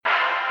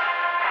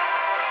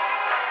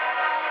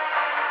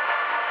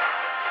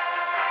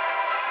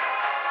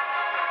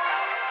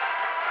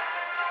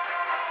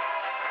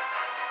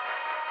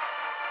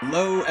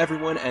Hello,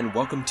 everyone, and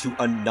welcome to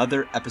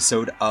another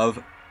episode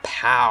of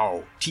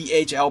POW,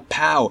 THL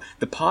POW,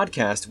 the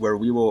podcast where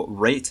we will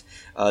rate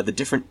the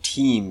different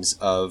teams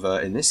of,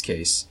 in this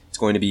case, it's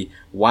going to be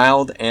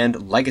Wild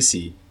and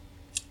Legacy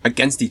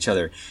against each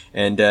other,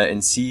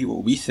 and see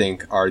what we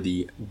think are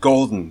the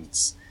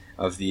Goldens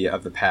of the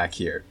pack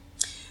here.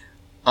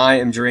 I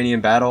am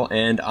Geranium Battle,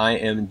 and I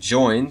am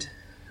joined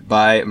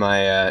by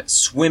my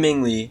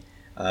swimmingly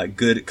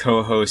good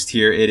co-host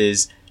here. It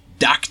is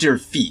Dr.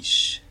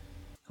 Fish.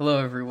 Hello,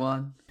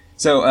 everyone.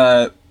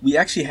 So we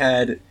actually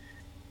had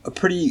a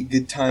pretty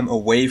good time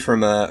away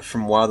from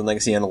Wild and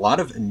Legacy, and a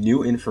lot of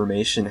new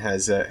information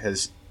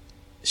has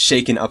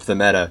shaken up the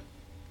meta.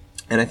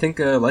 And I think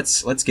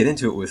let's get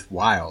into it with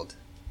Wild.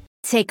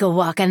 Take a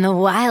walk on the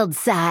wild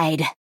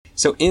side.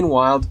 So in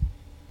Wild,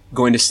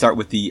 going to start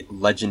with the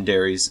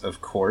legendaries, of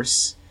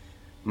course.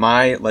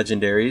 My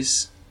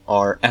legendaries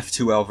are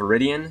F2L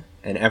Viridian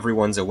and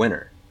Everyone's a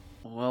Winner.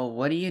 Well,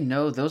 what do you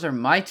know? Those are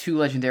my two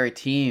legendary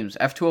teams,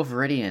 F2L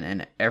Viridian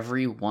and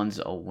Everyone's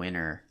a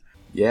Winner.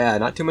 Yeah,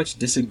 not too much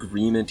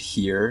disagreement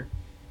here.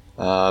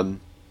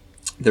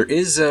 There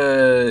is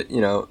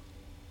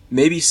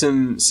maybe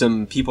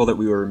some people that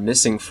we were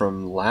missing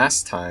from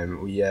last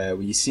time.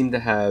 We seem to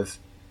have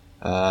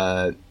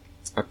a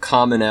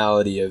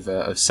commonality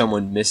of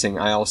someone missing.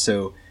 I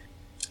also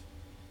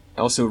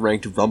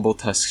ranked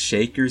Rumbletusk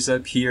Shakers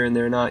up here, and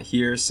they're not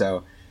here.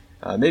 So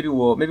maybe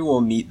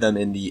we'll meet them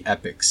in the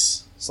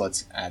epics. So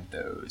let's add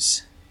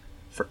those.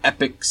 For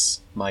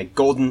epics, my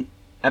golden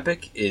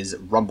epic is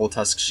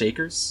Rumbletusk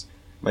Shakers.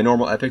 My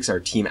normal epics are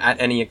Team at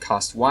Any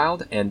Cost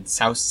Wild and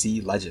South Sea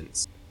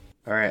Legends.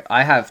 All right,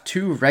 I have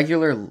two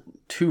regular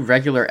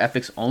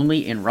epics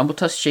only in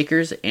Rumbletusk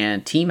Shakers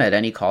and Team at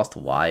Any Cost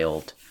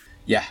Wild.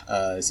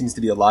 Yeah, seems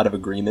to be a lot of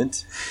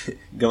agreement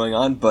going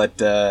on, but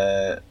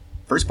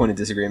first point of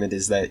disagreement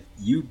is that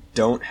you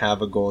don't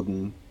have a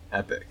golden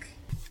epic.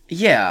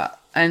 Yeah,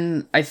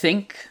 and I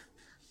think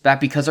that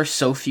because there's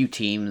so few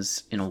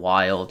teams in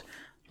Wild,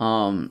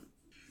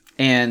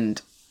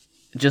 and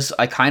just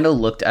I kind of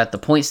looked at the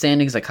point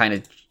standings, I kind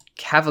of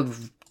have a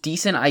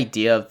decent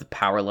idea of the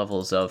power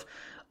levels of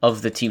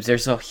the teams.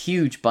 There's a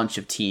huge bunch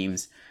of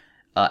teams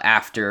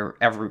after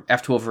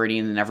F2L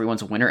Viridian, and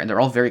Everyone's a Winner, and they're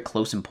all very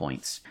close in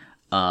points.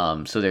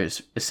 So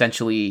there's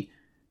essentially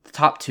the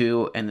top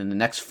two, and then the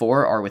next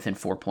four are within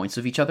 4 points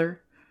of each other.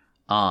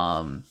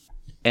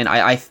 And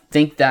I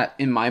think that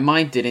in my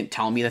mind didn't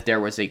tell me that there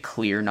was a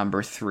clear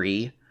number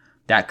three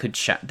that could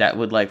that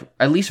would like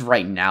at least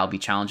right now be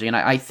challenging. And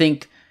I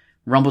think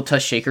Rumbletusk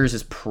Shakers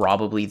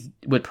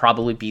would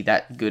probably be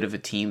that good of a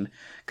team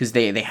because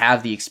they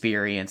have the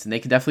experience, and they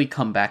can definitely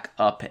come back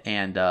up,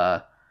 and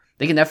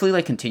they can definitely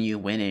like continue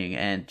winning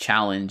and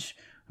challenge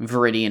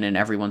Viridian and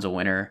Everyone's a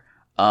Winner.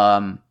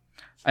 I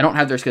don't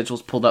have their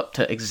schedules pulled up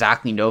to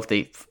exactly know if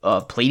they've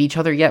played each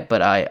other yet,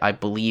 but I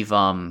believe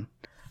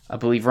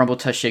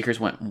Rumbletusk Shakers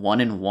went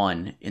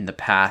 1-1 in the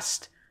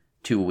past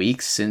 2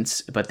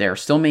 weeks but they're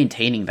still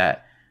maintaining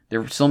that.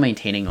 They're still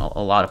maintaining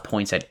a lot of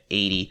points at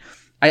 80.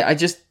 I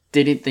just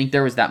didn't think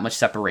there was that much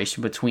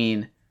separation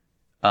between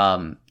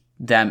them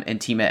and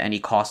Team at Any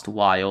Cost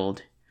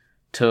Wild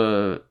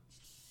to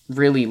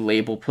really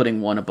label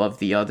putting one above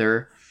the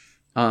other.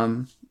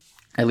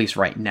 At least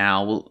right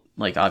now,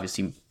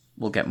 obviously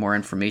we'll get more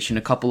information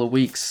in a couple of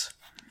weeks.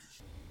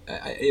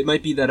 It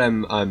might be that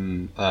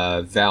I'm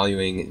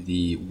valuing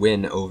the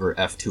win over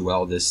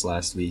F2L this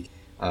last week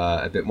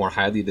a bit more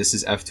highly. This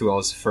is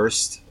F2L's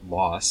first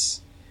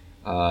loss,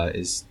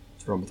 is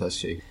Rumbletusk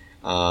Shake.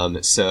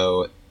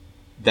 So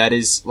that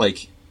is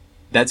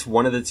that's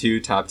one of the two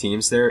top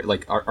teams there.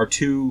 Our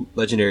two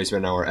legendaries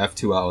right now are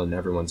F2L and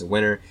Everyone's a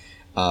Winner.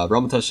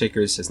 Rumbletusk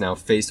Shakers has now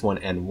faced one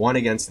and won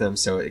against them,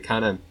 so it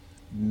kind of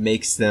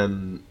makes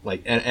them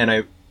and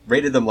I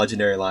rated them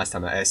legendary last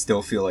time. I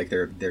still feel like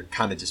they're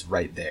kind of just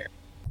right there.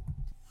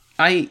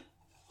 I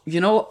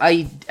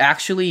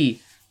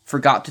actually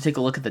forgot to take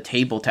a look at the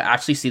table to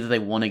actually see that they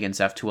won against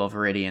F2L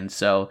Viridian.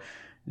 So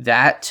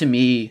that to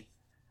me,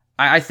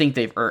 I think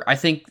I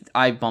think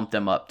I bumped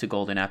them up to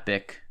Golden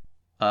Epic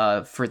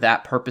for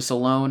that purpose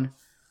alone.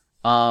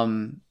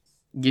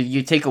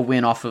 You take a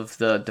win off of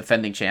the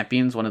defending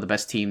champions, one of the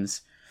best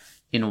teams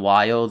in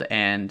Wild,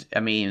 and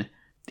I mean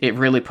it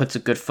really puts a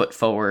good foot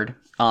forward.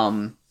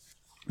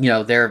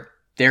 They're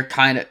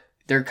kind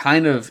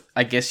of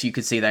I guess you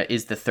could say that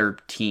is the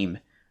third team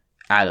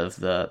out of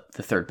the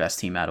third best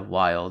team out of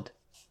Wild.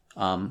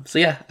 So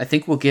yeah, I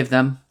think we'll give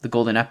them the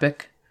Golden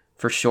Epic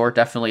for sure.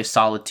 Definitely a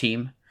solid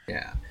team.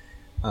 Yeah.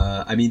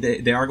 I mean,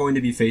 they are going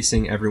to be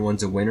facing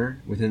Everyone's a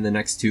Winner within the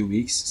next 2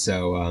 weeks,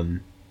 so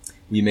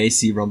we may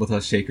see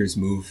Rumbletusk Shakers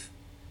move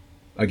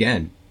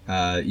again,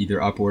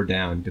 either up or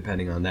down,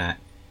 depending on that.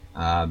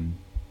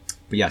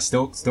 But yeah,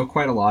 still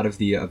quite a lot of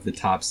the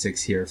top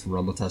six here for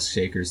Rumbletusk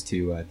Shakers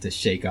to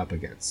shake up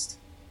against.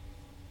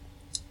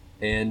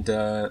 And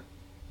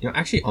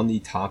actually, on the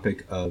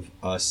topic of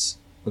us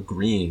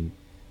agreeing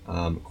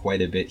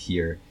quite a bit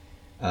here,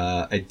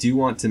 I do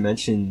want to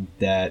mention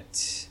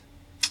that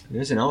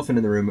there's an elephant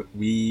in the room.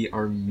 We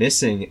are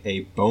missing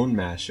a Bone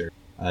Masher.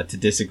 to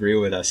disagree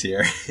with us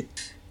here.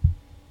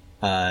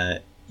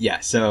 Yeah,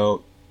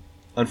 so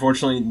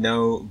unfortunately,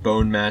 no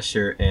Bone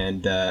Masher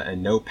and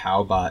no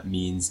Powbot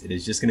means it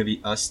is just going to be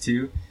us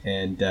two.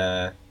 And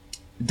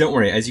don't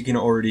worry, as you can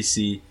already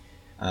see,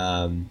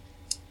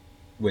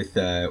 with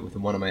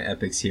one of my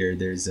epics here,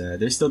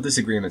 there's still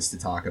disagreements to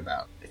talk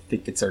about. I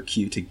think it's our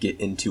cue to get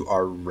into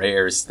our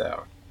rares,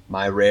 though.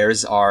 My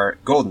rares are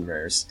golden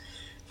rares,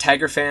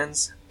 Tiger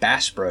Fans,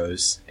 Bash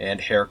Bros,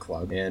 and Hair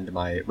Club, and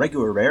my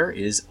regular rare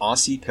is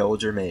Aussie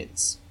Pillager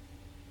Mains.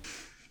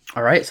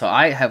 All right, so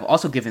I have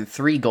also given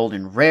 3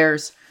 golden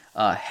rares,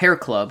 Hair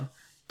Club,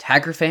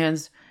 Tiger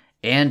Fans,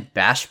 and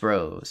Bash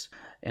Bros.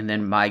 And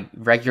then my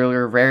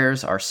regular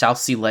rares are South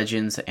Sea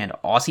Legends and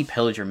Aussie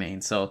Pillager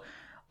Mains. So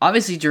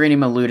obviously,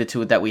 Geranium alluded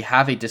to it that we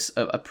have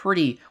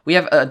we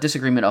have a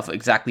disagreement of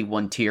exactly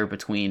one tier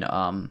between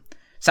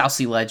South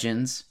Sea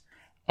Legends,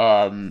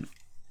 a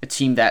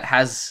team that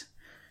has,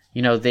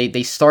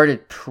 they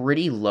started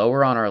pretty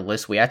lower on our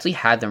list. We actually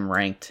had them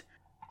ranked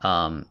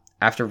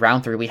after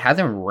round 3. We had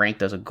them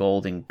ranked as a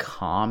golden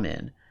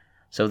common,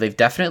 so they've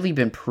definitely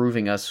been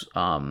proving us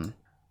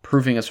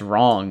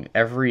wrong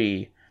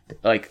every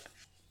like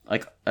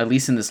at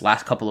least in this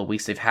last couple of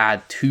weeks. They've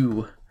had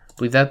 2, I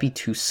believe that'd be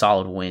 2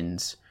 solid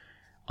wins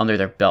under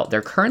their belt.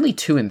 They're currently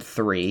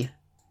 2-3,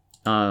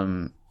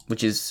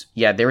 which is,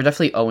 they were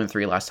definitely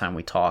 0-3 last time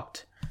we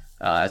talked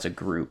as a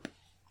group.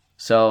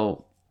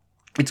 So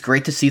it's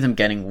great to see them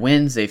getting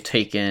wins. They've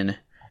taken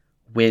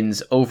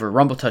wins over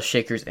Rumbletusk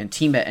Shakers and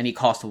Team at Any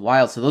Cost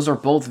Wild. So those are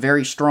both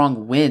very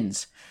strong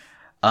wins.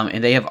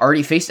 And they have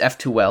already faced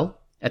F2L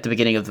at the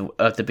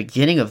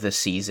beginning of the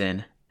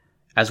season,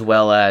 as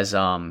well as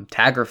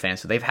Tiger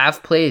Fans. So they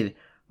have played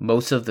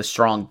most of the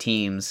strong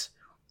teams.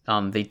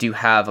 They do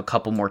have a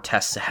couple more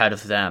tests ahead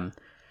of them.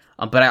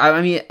 But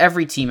I mean,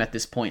 every team at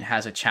this point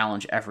has a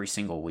challenge every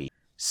single week.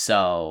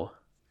 So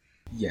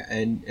yeah,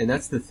 and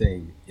that's the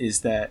thing,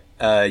 is that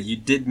you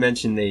did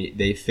mention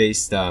they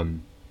faced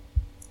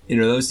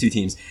those 2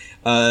 teams.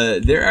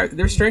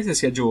 Their strength of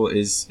schedule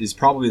is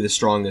probably the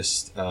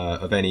strongest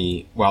of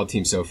any Wild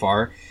team so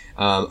far.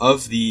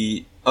 Of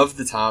the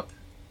top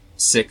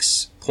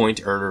 6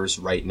 point earners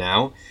right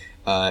now,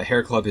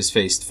 Hair Club has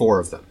faced 4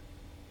 of them.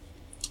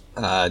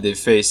 They've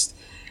faced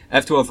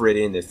F12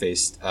 Viridian, they've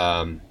faced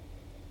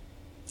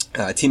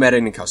Team at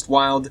Any Cost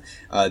Wild,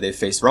 they've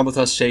faced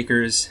Rumbletusk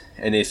Shakers,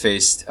 and they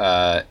faced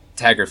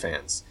Tiger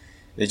Fans.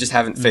 They just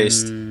haven't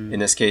faced, in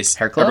this case,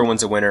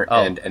 Everyone's a Winner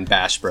and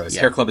Bash Bros.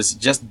 Yeah. Hair Club is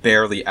just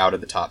barely out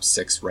of the top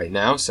 6 right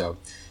now, so...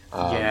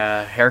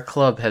 Hair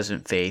Club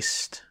hasn't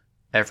faced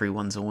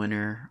Everyone's a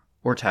Winner,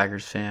 or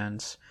Tigers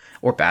Fans,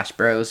 or Bash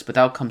Bros, but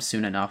that'll come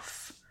soon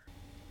enough.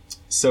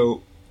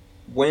 So,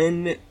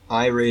 when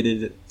I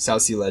rated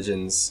South Sea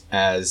Legends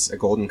as a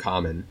golden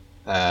common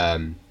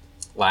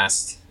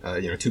last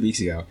 2 weeks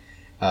ago,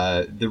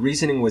 the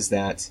reasoning was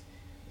that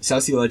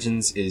South Sea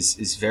Legends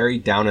is very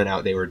down and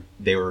out. They were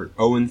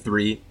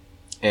 0-3,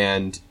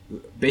 and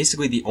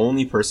basically the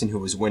only person who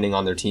was winning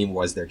on their team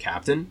was their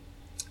captain.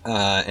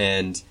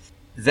 And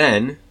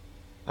then,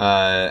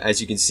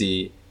 as you can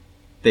see,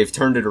 they've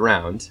turned it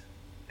around,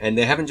 and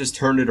they haven't just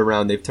turned it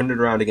around. They've turned it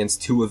around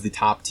against 2 of the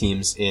top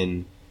teams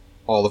in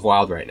all of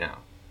Wild right now.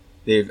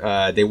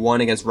 They won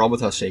against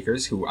Rumbletusk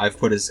Shakers, who I've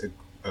put as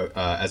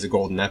a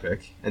golden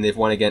epic, and they've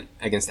won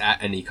against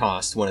At Any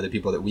Cost, one of the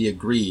people that we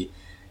agree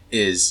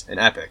is an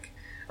epic.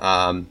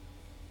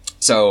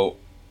 So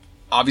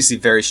obviously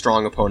very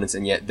strong opponents,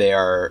 and yet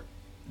they're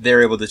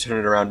able to turn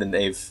it around, and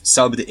they've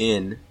subbed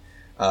in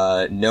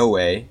No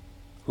Way,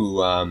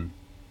 who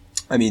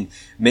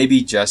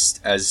maybe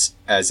just as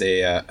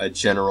a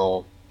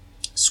general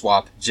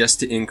swap, just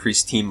to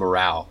increase team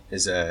morale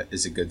is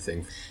a good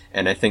thing.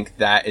 And I think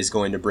that is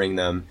going to bring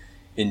them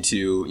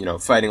into,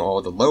 fighting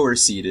all the lower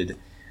seeded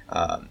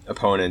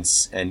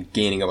opponents and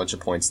gaining a bunch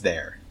of points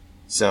there.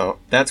 So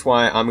that's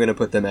why I'm going to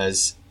put them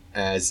as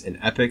an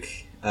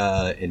epic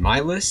in my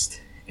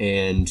list.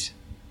 And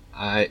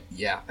I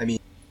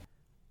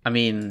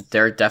mean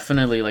they're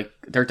definitely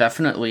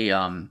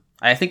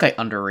I think I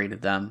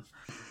underrated them.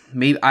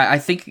 Maybe I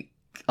think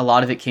a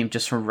lot of it came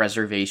just from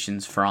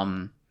reservations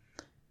from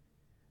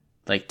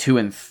 2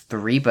 and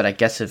 3, but I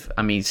guess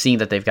seeing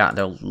that they've gotten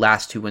their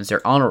last 2 wins,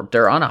 they're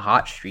on a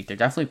hot streak. They're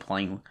definitely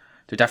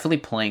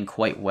playing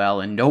quite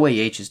well, and No Way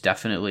is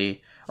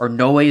definitely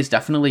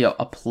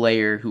a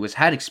player who has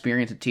had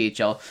experience at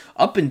THL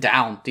up and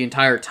down the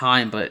entire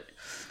time. But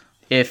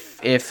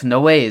if No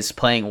Way is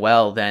playing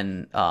well,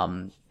 then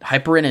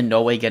Hyperin and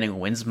No Way getting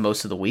wins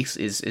most of the weeks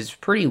is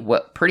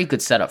pretty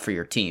good setup for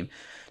your team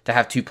to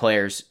have 2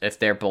 players. If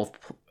they're both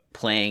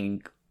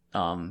playing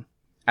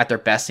at their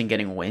best and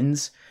getting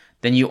wins,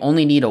 then you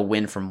only need a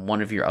win from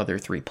one of your other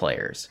 3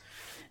 players.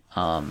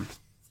 I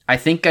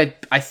think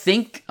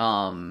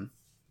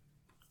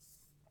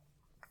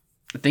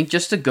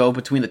just to go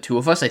between the 2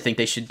 of us, I think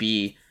they should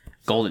be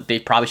golden. They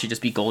probably should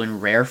just be golden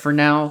rare for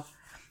now.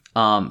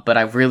 But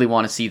I really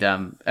want to see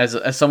them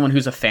as someone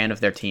who's a fan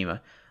of their team.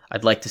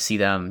 I'd like to see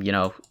them,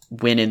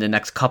 win in the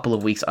next couple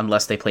of weeks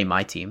unless they play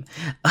my team,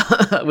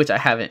 which I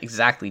haven't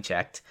exactly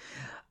checked.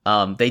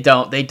 They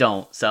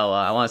don't. So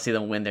I want to see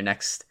them win their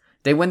next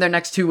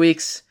 2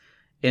 weeks,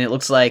 and it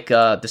looks like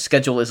the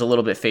schedule is a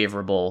little bit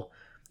favorable.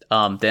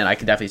 Then I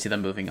can definitely see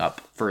them moving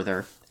up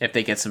further if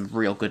they get some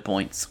real good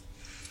points.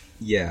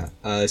 Yeah.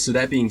 So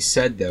that being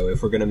said, though,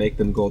 if we're going to make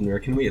them Golden Rare,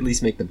 can we at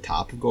least make them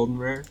top of Golden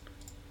Rare?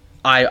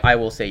 I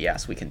will say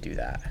yes, we can do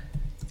that.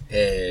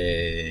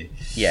 Hey.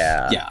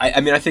 Yeah. Yeah. I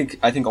mean, I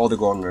think all the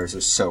Golden Rares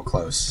are so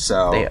close.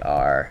 So they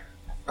are.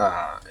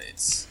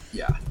 It's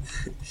yeah.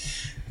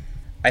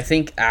 I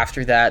think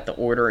after that, the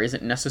order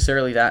isn't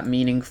necessarily that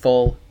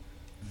meaningful.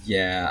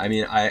 Yeah, I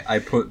mean, I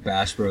put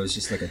Bash Bros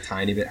just like a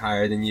tiny bit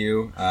higher than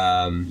you.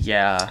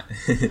 Yeah.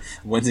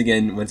 once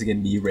again,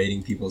 me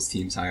rating people's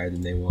teams higher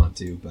than they want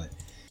to, but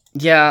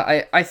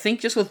yeah, I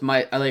think just with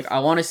my I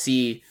want to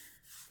see,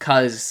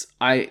 because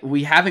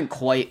we've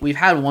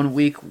had 1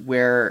 week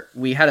where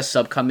we had a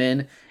sub come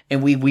in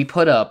and we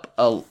put up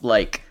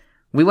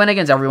we went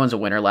against Everyone's a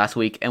Winner last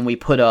week and we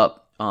put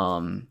up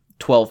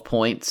 12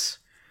 points.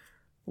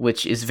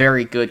 Which is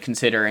very good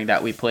considering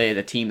that we played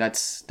a team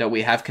that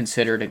we have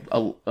considered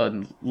a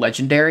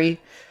legendary,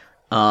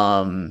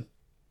 and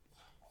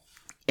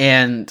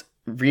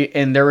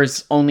there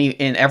was only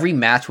in every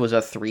match was a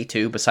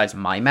 3-2 besides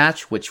my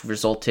match, which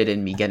resulted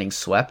in me getting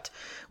swept,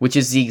 which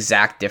is the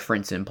exact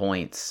difference in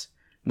points,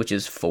 which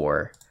is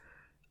 4.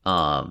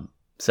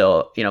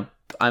 So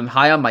I'm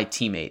high on my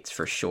teammates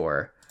for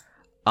sure,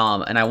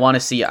 and I want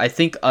to see. I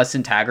think us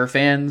and Tagger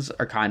fans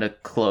are kind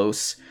of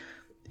close.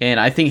 And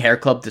I think Hair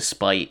Club,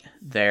 despite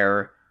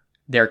their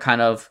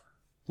kind of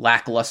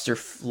lackluster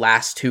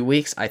last 2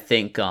 weeks, I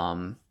think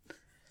they're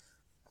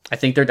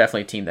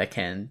definitely a team that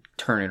can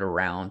turn it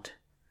around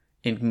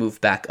and move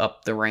back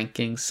up the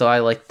rankings. So I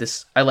like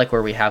this. I like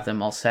where we have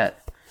them all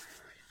set.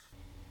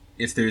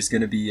 If there's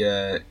gonna be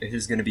a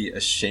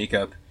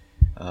shakeup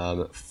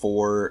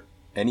for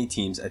any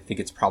teams, I think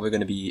it's probably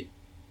going to be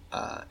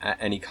at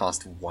any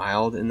cost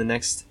Wild in the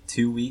next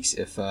 2 weeks.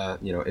 If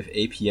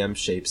APM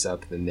shapes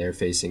up, then they're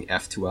facing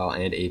F2L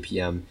and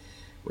APM,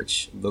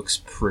 which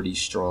looks pretty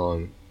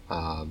strong.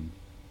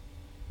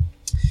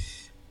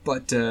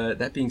 But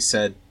that being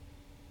said,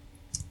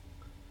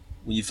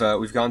 we've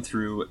gone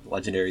through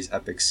legendaries,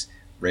 epics,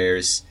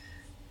 rares.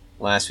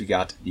 Last we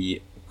got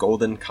the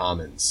golden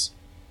commons.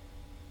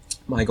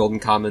 My golden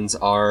commons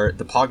are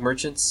the Pog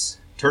Merchants,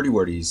 Turdy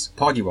Wordies,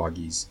 Poggy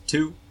Woggies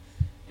 2,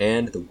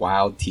 and the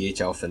Wild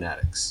THL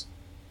Fanatics.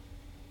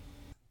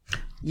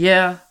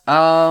 Yeah,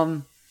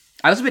 I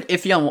was a bit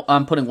iffy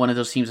on putting one of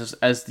those teams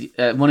as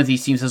one of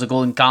these teams as a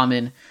golden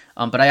common,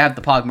 but I have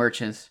the Pog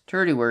Merchants,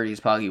 Turdy Wordies,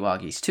 Poggy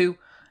Woggies 2,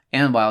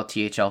 and Wild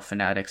THL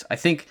Fanatics. I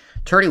think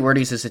Turdy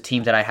Wordies is a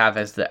team that I have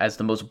as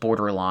the most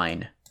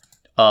borderline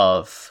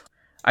of.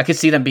 I could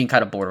see them being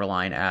kind of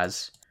borderline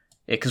as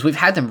because we've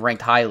had them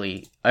ranked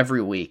highly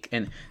every week,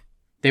 and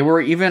they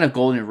were even a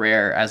golden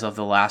rare as of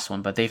the last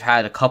one, but they've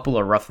had a couple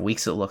of rough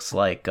weeks, it looks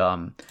like.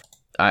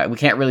 We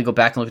can't really go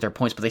back and look at their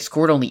points, but they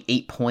scored only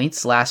 8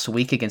 points last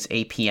week against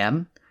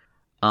APM.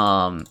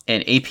 And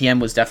APM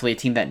was definitely a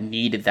team that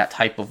needed that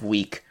type of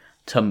week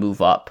to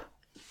move up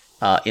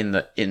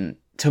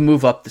to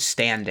move up the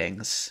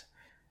standings.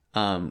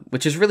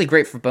 Which is really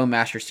great for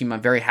Bowmaster's team.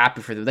 I'm very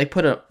happy for them. They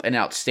put up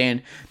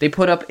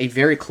a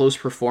very close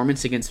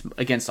performance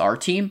against our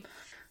team.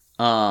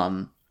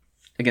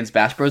 Against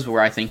Bash Bros,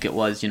 where I think it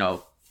was,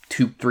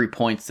 2-3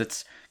 points.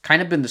 That's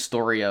kind of been the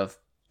story of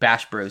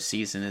Bash Bros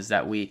season, is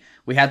that we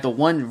had the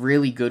one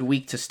really good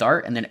week to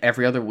start, and then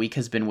every other week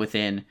has been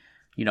within,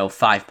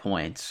 5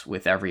 points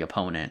with every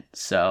opponent.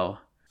 So,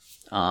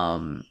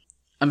 I'm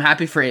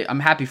happy for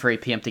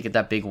APM to get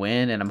that big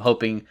win, and I'm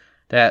hoping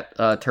that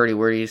Turdy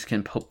Wordies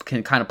can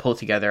kind of pull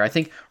together. I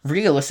think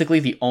realistically,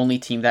 the only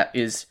team that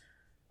is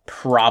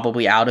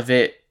probably out of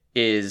it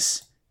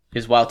is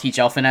Wild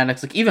THL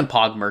Fanatics. Like even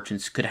Pog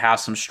Merchants could have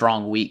some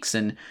strong weeks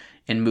and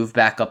move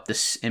up the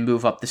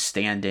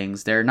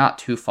standings. They're not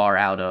too far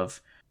out of.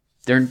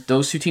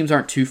 Those two teams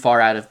aren't too far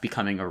out of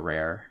becoming a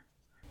rare.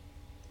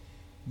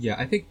 Yeah,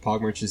 I think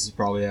Pog Merchants is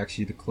probably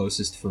actually the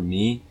closest for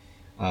me.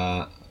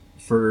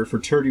 For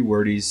Turdy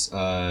Wordies,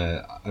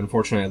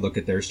 unfortunately, I look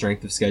at their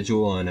strength of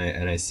schedule and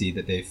I see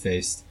that they've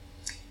faced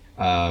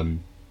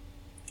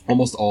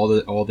almost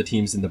all the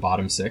teams in the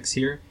bottom 6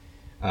 here.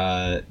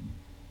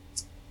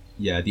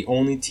 Yeah, the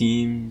only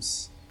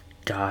teams.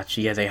 Gotcha.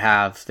 Yeah, they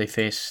have. They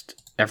faced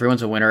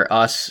Everyone's a Winner,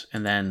 us,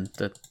 and then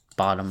the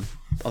bottom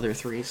other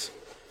 3s.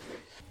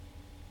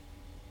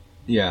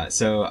 Yeah,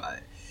 so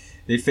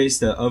they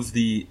faced of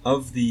the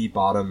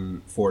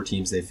bottom 4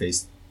 teams. They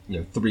faced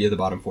 3 of the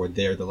bottom 4.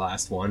 They're the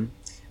last one,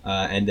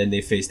 and then they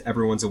faced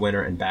Everyone's a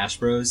Winner and Bash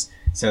Bros.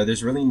 So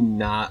there's really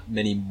not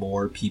many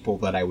more people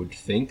that I would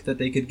think that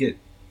they could get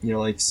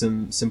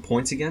some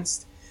points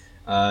against.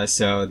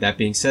 So that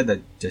being said, that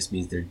just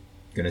means they're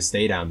gonna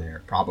stay down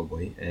there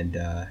probably and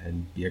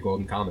be a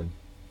golden common.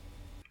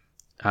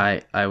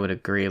 I would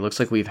agree. It looks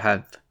like we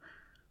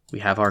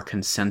have our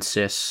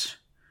consensus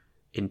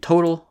in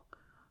total.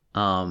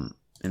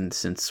 And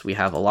since we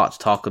have a lot to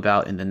talk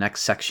about in the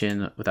next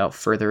section, without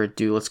further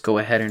ado, let's go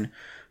ahead and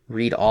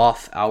read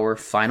off our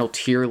final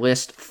tier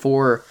list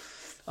for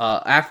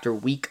after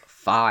week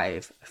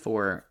 5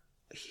 for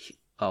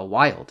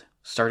Wild,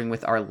 starting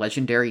with our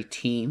legendary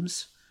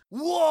teams.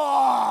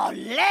 Whoa,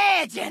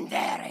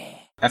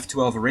 legendary!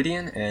 F12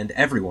 Iridian and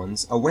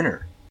everyone's a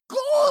winner.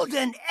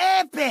 Golden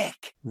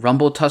epic!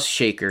 Rumble Tusk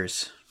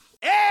Shakers.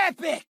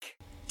 Epic!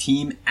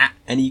 Team at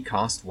any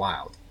cost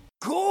Wild.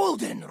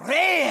 Golden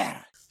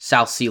rare!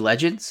 South Sea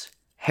Legends,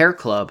 Hair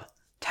Club,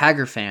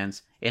 Tagger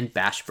Fans, and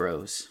Bash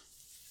Bros.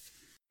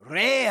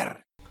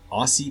 Rare!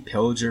 Aussie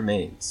Pillager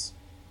Mains.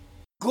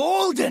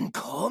 Golden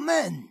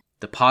common!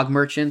 The Pog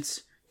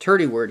Merchants,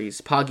 Turdy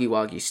Wordies, Poggy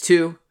Woggies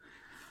 2,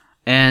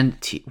 and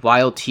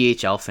Wild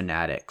THL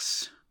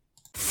Fanatics.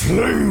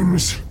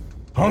 Flames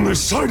on the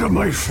side of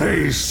my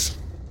face!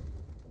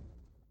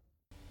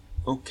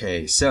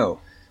 Okay, so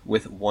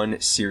with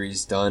one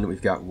series done,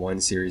 we've got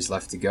one series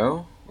left to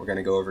go. We're going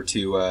to go over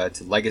to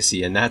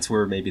Legacy, and that's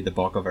where maybe the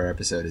bulk of our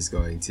episode is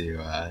going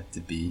to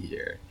be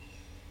here.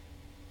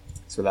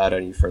 So without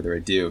any further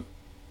ado,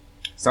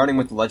 starting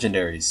with the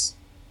Legendaries.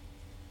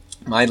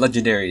 My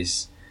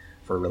Legendaries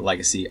for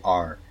Legacy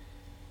are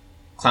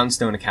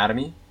Clownstone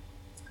Academy,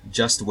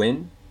 Just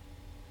Win,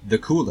 The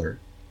Cooler,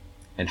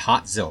 and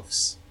Hot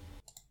Zilfs.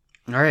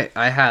 Alright,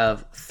 I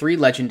have 3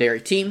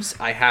 legendary teams.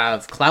 I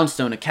have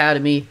Clownstone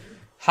Academy,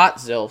 Hot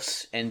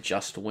Zilfs, and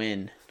Just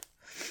Win.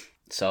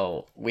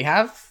 So we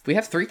have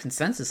 3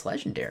 consensus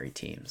legendary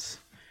teams.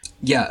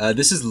 Yeah,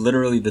 this is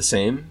literally the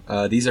same.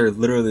 These are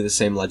literally the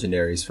same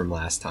legendaries from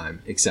last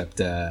time, except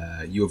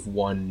you have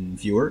one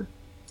viewer.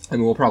 I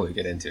mean, we'll probably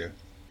get into.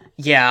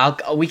 Yeah,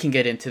 we can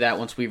get into that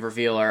once we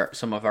reveal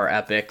some of our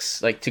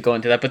epics, like to go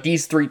into that. But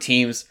these 3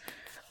 teams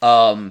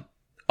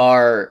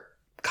are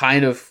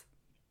kind of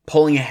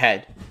pulling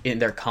ahead in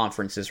their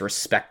conferences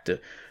respectively.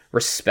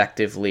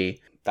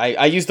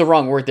 I used the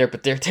wrong word there,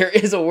 but there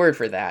is a word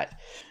for that.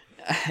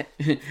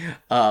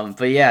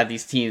 But yeah,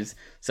 these teams.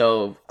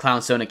 So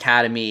Clownstone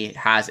Academy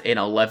has an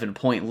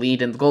 11-point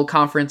lead in the Gold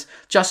Conference.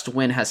 Just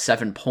Win has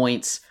 7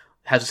 points,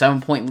 has a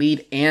 7-point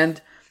lead, and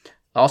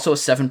also a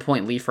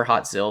 7-point lead for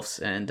Hot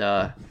Zilfs. And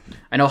I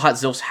know Hot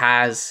Zilfs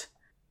has,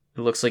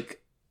 it looks like,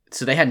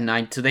 so they had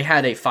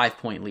a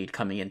 5-point lead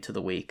coming into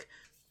the week.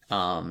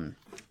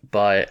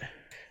 But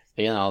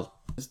you know,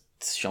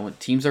 it's showing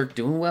teams are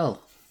doing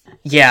well.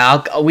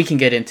 Yeah, we can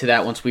get into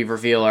that once we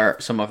reveal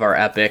some of our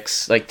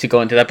epics, like to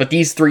go into that. But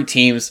these 3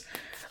 teams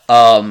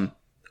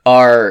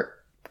are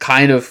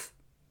kind of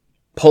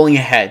pulling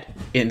ahead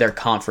in their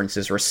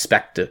conferences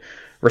respectively.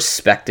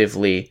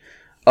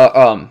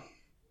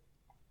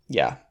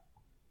 Yeah.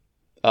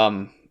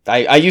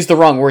 I used the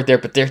wrong word there,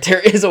 but there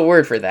is a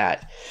word for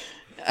that.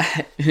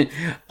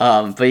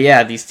 But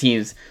yeah, these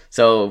teams.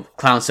 So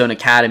Clownstone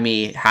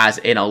Academy has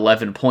an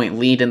 11-point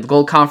lead in the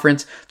Gold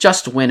Conference.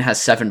 Just Win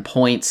has 7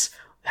 points.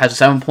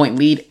 Has a 7-point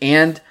lead,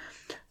 and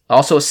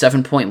also a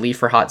 7-point lead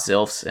for Hot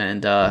Zilfs.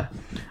 And I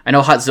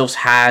know Hot Zilfs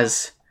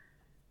has,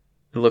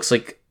 it looks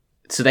like,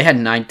 so they had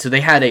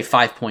a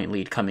 5-point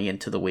lead coming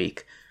into the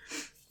week.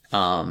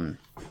 But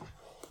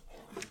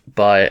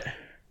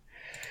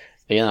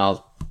you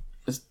know,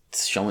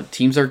 it's showing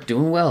teams are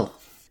doing well.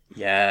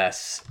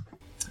 Yes.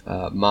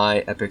 My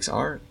epics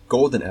are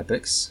Golden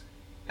Epics,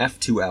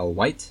 F2L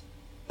White,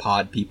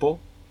 Pod People,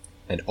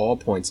 and All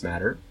Points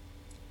Matter.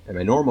 And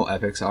my normal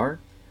epics are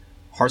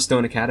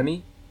Hearthstone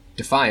Academy,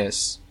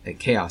 Defias, and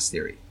Chaos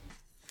Theory.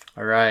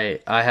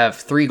 Alright, I have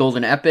 3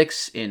 golden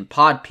epics in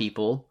Pod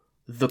People,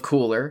 The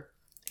Cooler,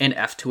 and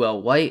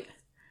F2L White.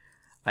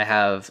 I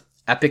have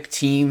epic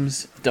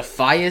teams,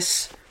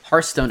 Defias,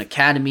 Hearthstone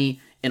Academy,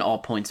 and All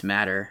Points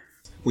Matter.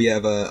 We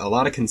have a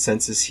lot of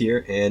consensus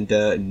here, and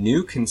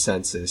new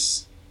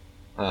consensus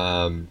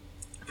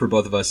for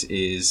both of us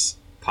is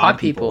Pod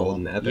People.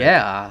 Golden Epic.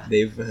 Yeah.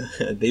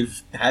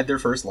 They've had their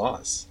first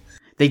loss.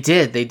 They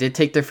did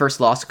take their first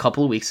loss a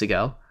couple of weeks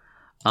ago.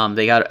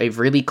 They got a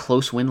really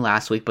close win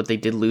last week, but they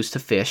did lose to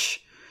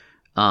Fish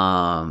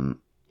in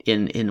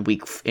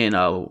week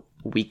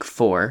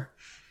 4.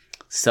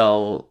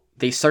 So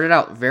they started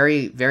out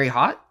very, very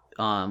hot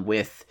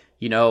with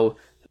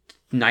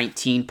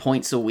 19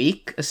 points a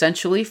week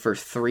essentially for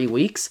 3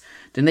 weeks.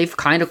 Then they've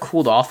kind of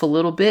cooled off a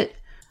little bit,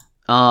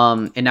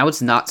 and now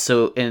it's not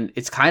so. And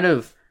it's kind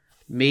of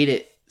made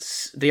it.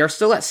 They are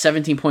still at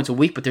 17 points a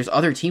week, but there's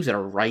other teams that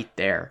are right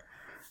there.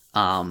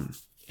 And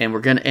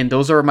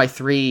those are my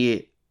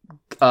 3,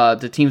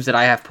 the teams that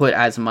I have put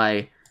as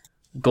my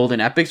golden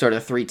epics are the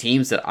 3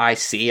 teams that I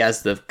see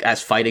as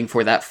fighting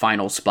for that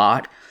final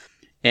spot.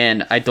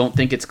 And I don't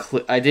think it's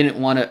I didn't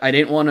want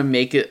to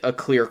make it a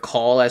clear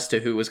call as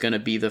to who was going to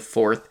be the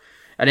 4th.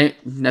 I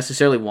didn't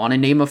necessarily want to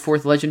name a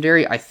 4th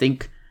legendary. I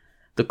think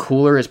the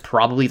Cooler is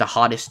probably the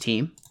hottest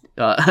team,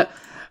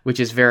 which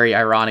is very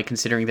ironic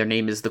considering their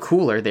name is the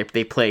Cooler.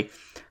 They play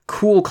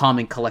cool, calm,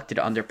 and collected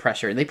under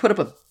pressure, and they put up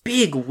a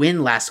big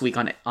win last week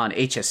on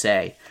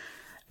HSA,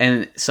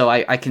 and so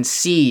I can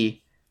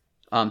see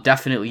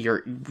definitely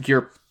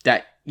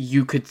that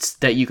you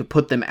could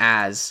put them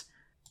as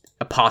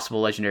a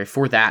possible legendary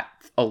for that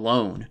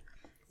alone,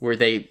 where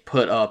they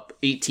put up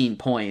 18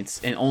 points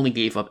and only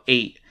gave up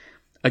 8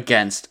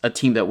 against a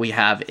team that we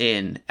have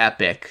in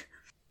Epic.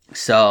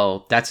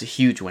 So that's a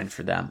huge win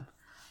for them,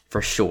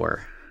 for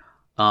sure.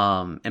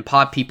 And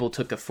Pod People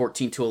took a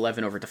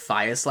 14-11 over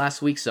Defias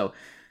last week, so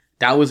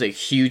that was a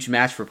huge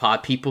match for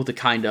Pod People to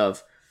kind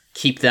of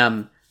keep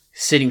them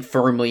sitting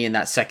firmly in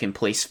that second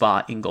place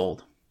spot in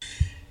gold.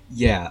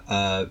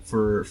 Yeah,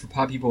 for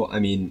Pod People, I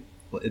mean,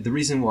 the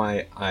reason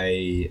why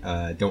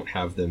I don't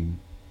have them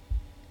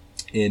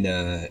in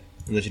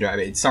Legendary, I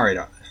mean, sorry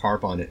to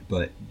harp on it,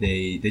 but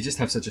they just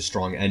have such a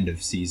strong end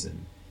of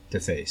season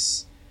to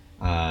face.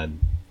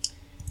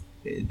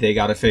 They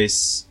got to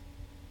face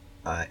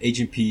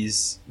Agent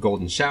P's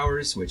Golden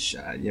Showers, which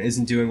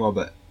isn't doing well,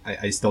 but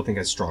I still think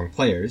has strong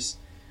players.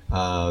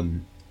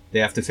 They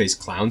have to face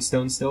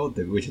Clownstone still,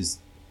 which is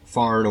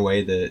far and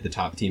away the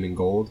top team in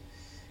gold.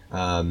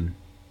 And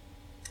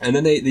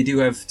then they do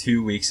have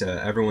 2 weeks.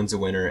 Everyone's a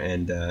winner,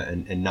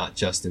 and not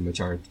Justin, which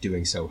aren't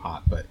doing so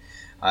hot. But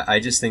I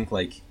just think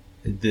like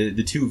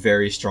the two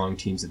very strong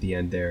teams at the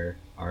end there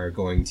are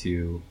going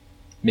to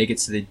make it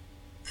so they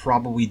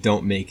probably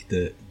don't make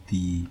that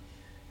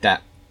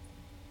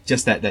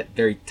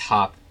very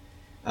top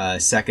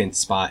second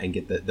spot and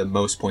get the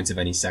most points of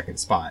any second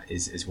spot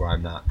is where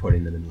I'm not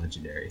putting them in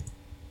Legendary.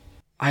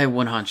 I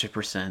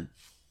 100%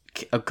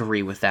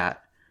 agree with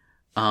that.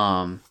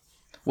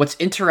 What's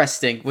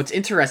interesting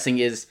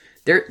is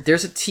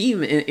there's a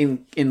team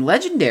in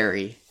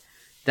Legendary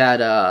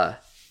that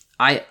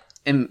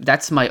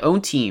that's my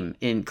own team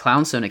in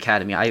Clownstone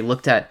Academy. I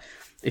looked at,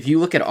 if you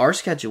look at our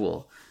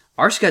schedule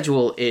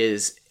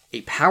is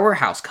a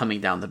powerhouse coming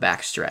down the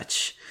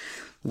backstretch.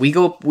 We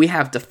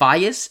have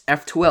Defias,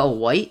 F2L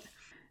White,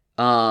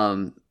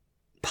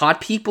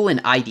 Pod People,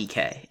 and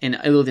IDK, and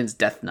Illidan's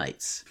Death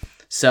Knights.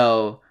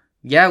 So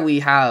yeah, we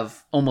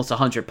have almost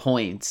 100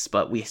 points,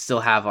 but we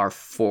still have our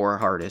 4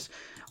 hardest.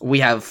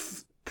 We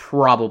have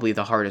probably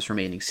the hardest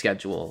remaining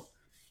schedule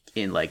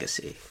in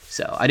Legacy.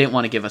 So I didn't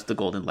want to give us the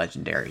Golden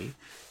Legendary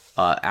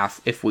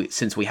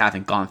since we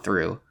haven't gone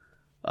through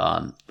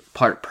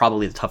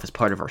probably the toughest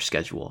part of our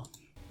schedule.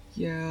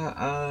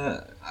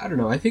 Yeah, I don't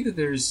know. I think that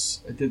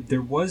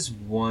there was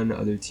one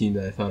other team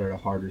that I thought had a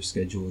harder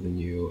schedule than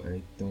you.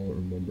 I don't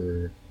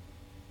remember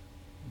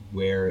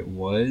where it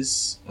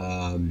was.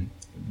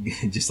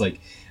 Just like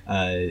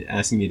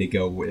asking me to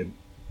go with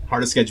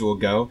hardest schedule,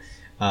 go.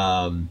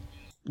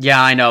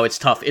 Yeah, I know it's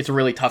tough. It's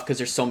really tough because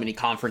there's so many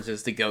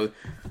conferences to go.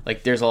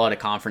 Like, there's a lot of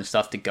conference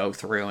stuff to go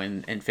through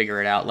and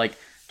figure it out. Like,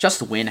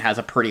 Just Win has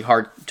a pretty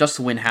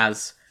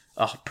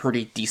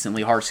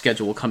decently hard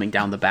schedule coming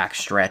down the back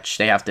stretch.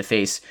 They have to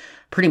face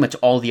pretty much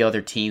all the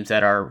other teams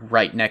that are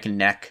right neck and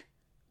neck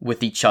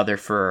with each other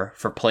for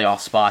playoff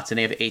spots, and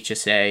they have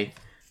HSA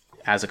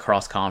as a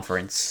cross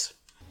conference.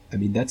 I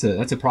mean, that's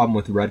a problem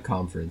with Red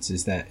Conference,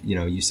 is that,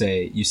 you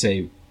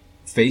say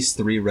face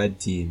 3 red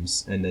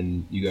teams, and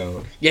then you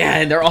go, yeah,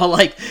 and they're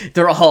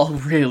all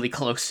really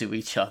close to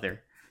each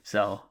other.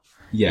 So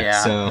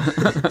so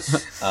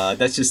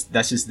that's just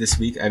this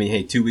week. I mean,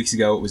 hey, 2 weeks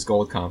ago it was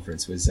Gold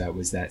Conference, was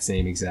that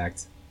same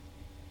exact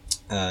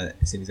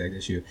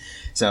issue.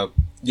 So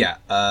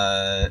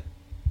yeah,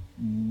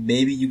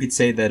 maybe you could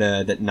say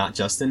that Not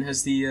Justin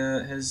has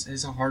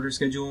has a harder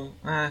schedule.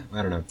 I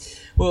don't know.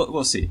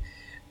 We'll see.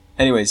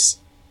 Anyways,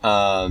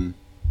 going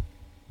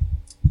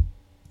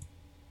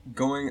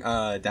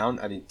down,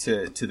 I mean,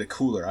 to the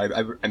Cooler.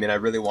 I mean, I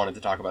really wanted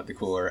to talk about the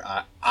Cooler.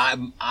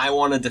 I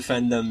want to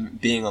defend them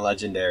being a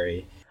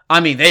Legendary. I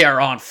mean, they are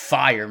on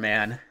fire,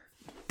 man.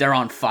 They're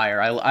on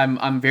fire.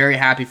 I'm very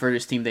happy for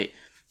this team. They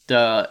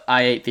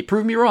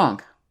proved me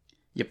wrong.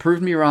 You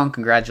proved me wrong.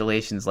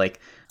 Congratulations.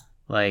 Like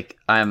I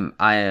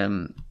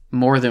am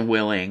more than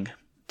willing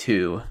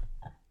to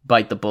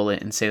bite the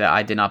bullet and say that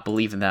I did not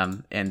believe in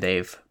them, and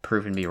they've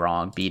proven me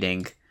wrong,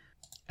 beating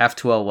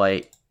F2L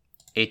White,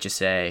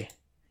 HSA,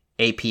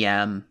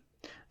 APM.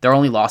 Their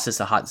only loss is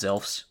to Hot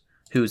Zilfs,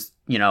 who's,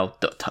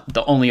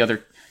 the only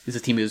other is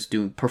a team who's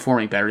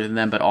performing better than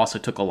them, but also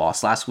took a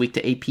loss last week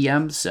to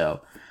APM.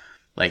 So,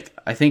 I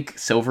think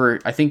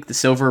the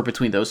silver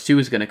between those two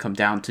is going to come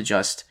down to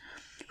just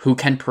who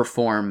can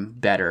perform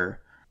better,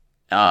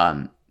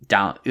 who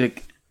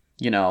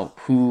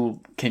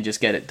can just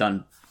get it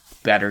done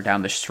better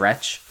down the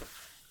stretch.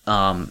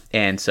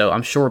 And so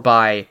I'm sure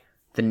by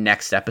the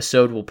next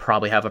episode we'll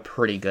probably have a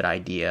pretty good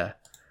idea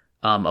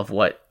of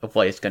what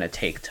it's going to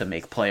take to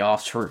make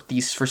playoffs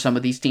for some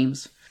of these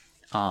teams.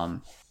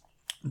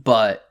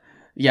 But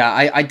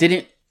yeah,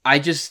 I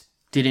just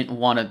didn't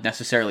want to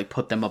necessarily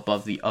put them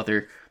above the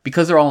other,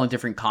 because they're all in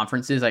different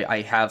conferences.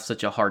 I have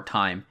such a hard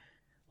time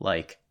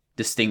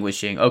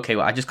distinguishing. Okay,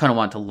 well, I just kind of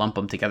wanted to lump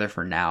them together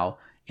for now,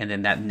 and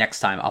then that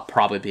next time I'll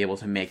probably be able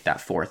to make that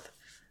 4th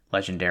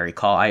Legendary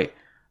call.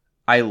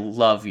 I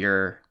love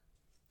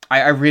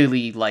I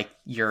really like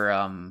your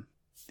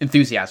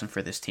enthusiasm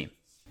for this team.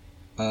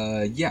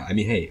 Yeah, I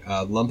mean, hey,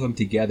 lump them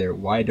together.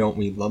 Why don't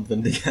we lump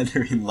them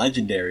together in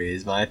Legendary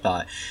is my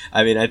thought.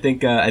 I mean, I think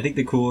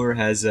the Cooler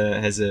has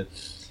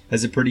a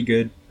has a pretty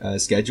good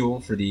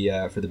schedule for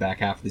the back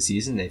half of the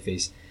season. They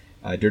face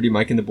Dirty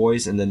Mike and the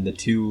boys, and then the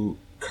two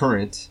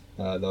current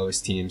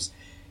lowest teams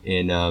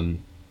in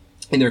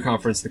their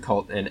conference, the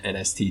Cult and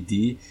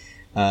STD.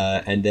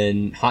 And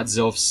then Hot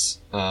Zilfs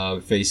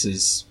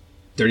faces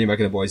Dirty Mike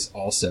and the boys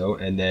also,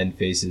 and then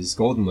faces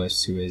Golden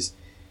Wisps, who is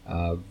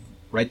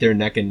right there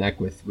neck and neck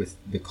with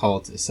the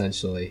Cult,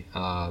 essentially.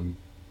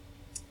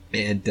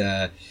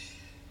 Their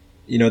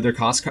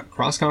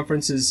cross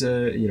conference is,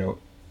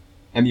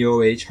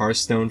 MUOH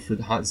Hearthstone for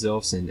the Hot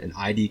Zilfs and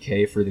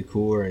IDK for the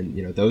Cooler,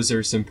 and those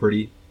are some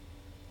pretty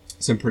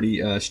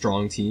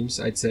strong teams,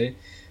 I'd say.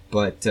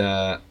 But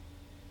I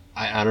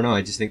don't know.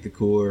 I just think the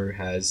Cooler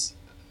has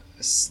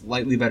a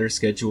slightly better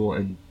schedule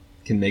and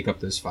can make up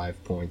those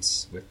 5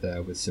 points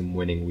with some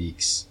winning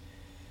weeks.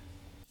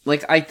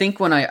 Like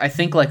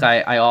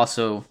I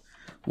also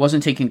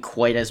wasn't taking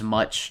quite as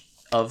much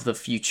of the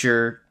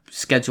future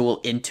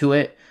schedule into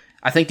it.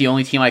 I think the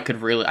only team I can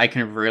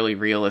really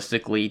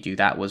realistically do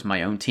that was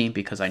my own team,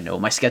 because I know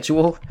my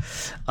schedule.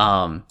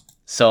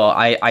 So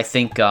I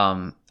think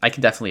I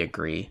can definitely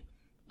agree.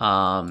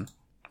 Why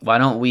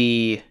don't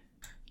we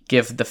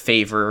give the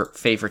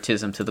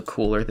favoritism to the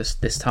Cooler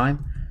this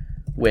time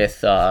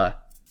with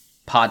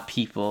Pod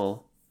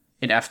People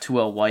and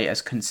F2L White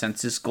as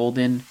consensus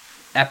golden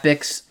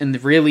epics,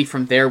 and really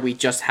from there we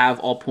just have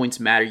all points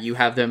matter. You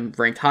have them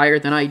ranked higher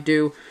than I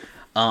do.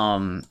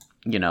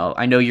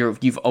 I know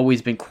you've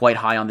always been quite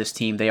high on this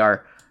team. They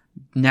are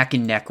neck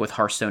and neck with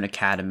Hearthstone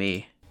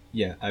Academy.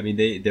 Yeah, I mean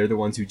they're the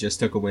ones who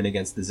just took a win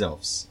against the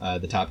Zilfs,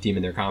 the top team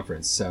in their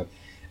conference. So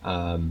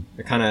I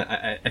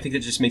think that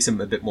just makes them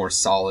a bit more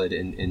solid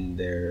in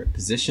their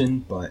position.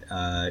 But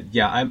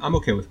I'm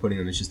okay with putting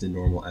them as just a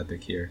normal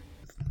epic here.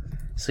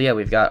 So yeah,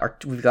 we've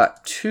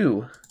got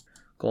two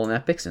golden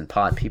epics and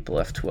Pod People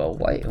F2L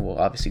White, and we'll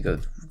obviously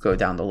go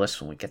down the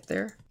list when we get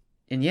there.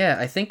 And yeah,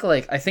 I think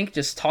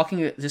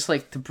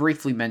to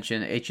briefly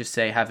mention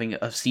HSA having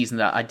a season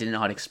that I did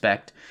not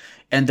expect,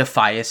 and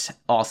Defias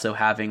also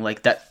having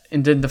that,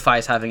 and then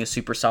Defias having a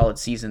super solid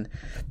season,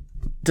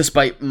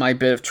 despite my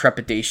bit of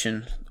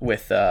trepidation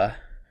with some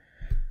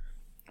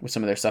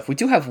of their stuff. We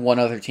do have one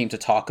other team to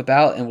talk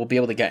about, and we'll be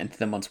able to get into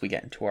them once we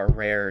get into our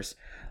rares.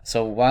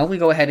 So why don't we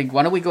go ahead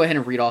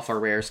and read off our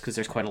rares, because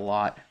there's quite a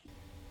lot.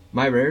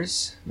 My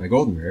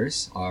golden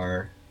rares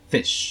are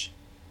Fish,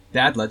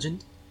 Dad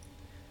Legend,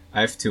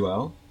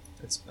 IF2L,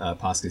 that's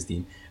Posca's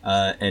team,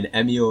 and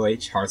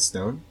MEOH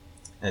Hearthstone.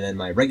 And then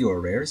my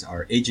regular rares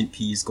are Agent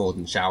P's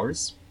Golden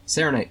Showers,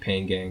 Serenite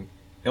Pain Gang,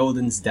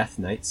 Illidan's Death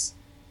Knights,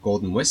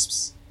 Golden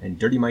Wisps, and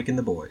Dirty Mike and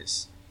the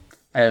Boys.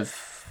 I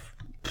have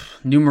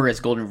numerous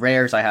golden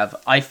rares. I have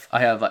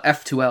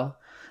F2L,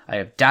 I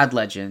have Dad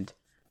Legend,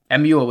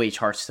 MEOH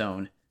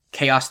Hearthstone,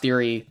 Chaos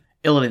Theory,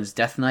 Illidan's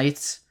Death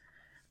Knights,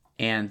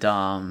 and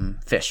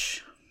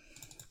Fish.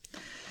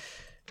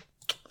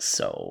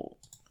 So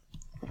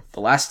the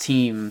last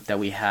team that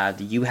we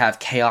had, you have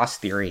Chaos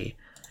Theory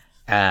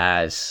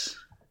as...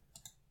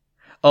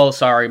 Oh,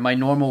 sorry, my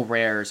normal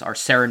rares are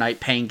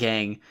Serenite Pain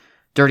Gang,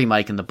 Dirty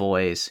Mike and the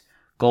Boys,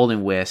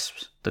 Golden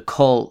Wisps, the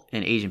Cult,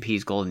 and Agent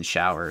P's Golden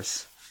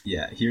Showers.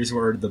 Yeah, here's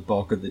where the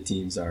bulk of the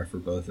teams are for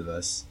both of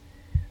us.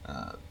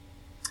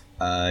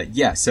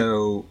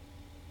 So,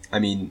 I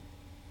mean,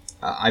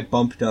 I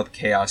bumped up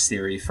Chaos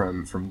Theory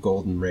from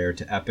Golden Rare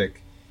to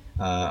Epic.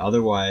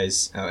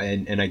 Otherwise,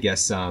 and I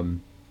guess, that's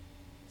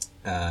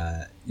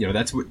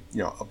what,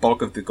 a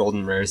bulk of the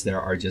Golden Rares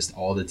there are just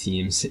all the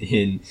teams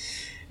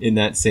in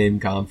that same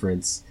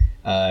conference,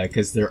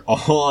 because they're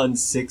all on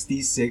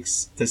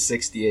 66 to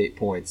 68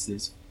 points.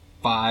 There's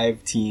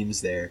 5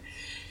 teams there.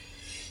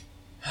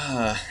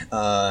 I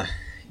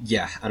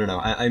don't know.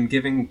 I'm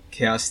giving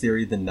Chaos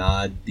Theory the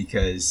nod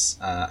because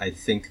I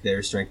think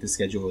their strength of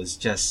schedule is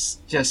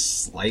just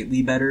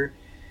slightly better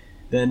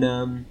than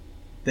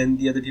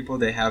the other people.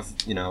 They have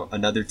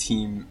another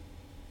team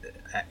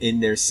in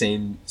their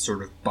same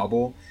sort of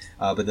bubble,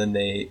 but then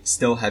they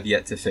still have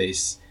yet to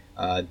face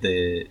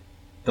the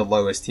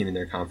lowest team in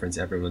their conference.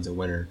 Everyone's a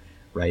winner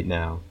right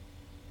now.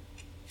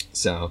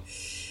 So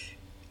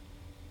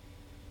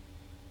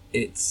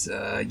it's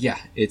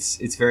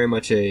very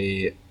much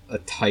a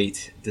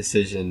tight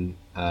decision,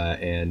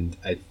 and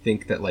I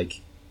think that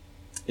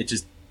it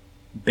just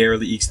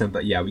barely ekes them.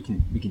 But yeah, we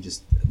can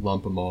just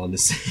lump them all in the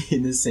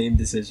same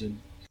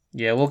decision.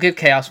 Yeah, we'll give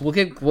Chaos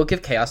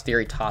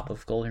Theory top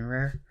of Golden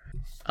Rare,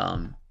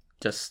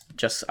 because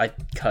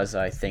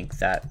I think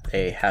that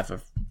they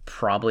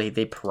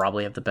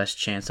probably have the best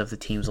chance of the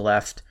teams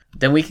left.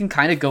 Then we can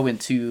kind of go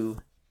into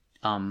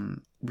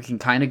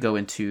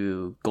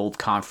Gold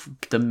Conf,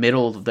 the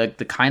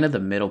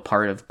middle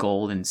part of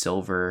Gold and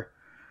Silver,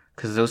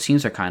 because those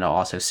teams are kind of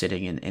also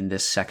sitting in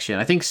this section.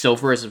 I think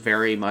Silver is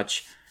very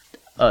much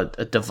a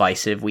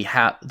divisive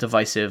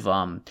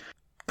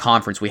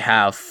conference. We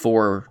have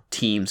 4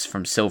 teams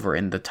from Silver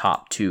in the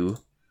top 2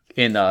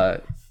 in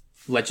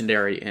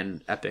Legendary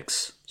and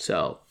Epics.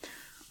 So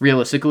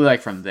realistically,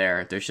 from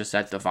there's just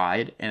that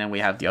divide, and then we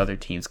have the other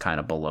teams kind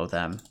of below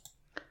them.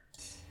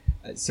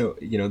 So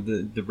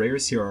the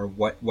rares here are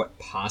what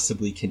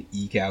possibly can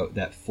eke out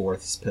that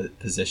fourth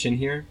position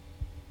here,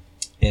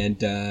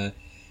 and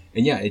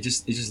yeah, it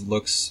just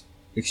looks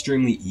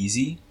extremely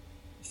easy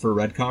for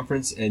Red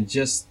Conference, and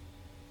just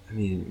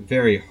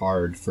very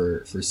hard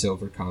for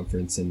Silver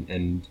Conference,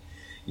 and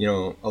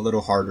a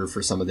little harder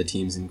for some of the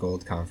teams in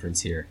Gold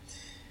Conference here.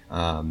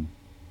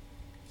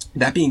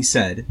 That being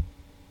said,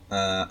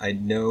 I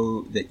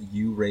know that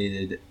you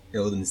rated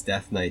Illidan's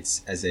Death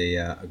Knights as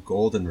a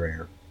golden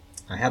rare.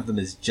 I have them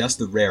as just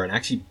the rare, and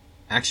actually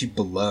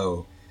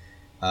below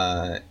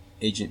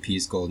Agent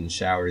P's Golden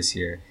Showers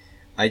here.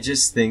 I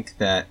just think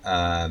that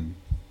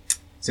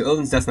so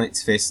Illidan's Death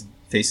Knights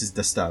faces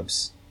the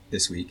Stubbs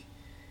this week,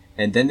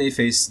 and then they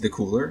face the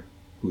Cooler,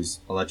 who's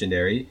a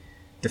legendary,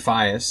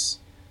 Defias,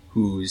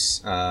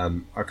 who's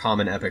our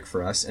common epic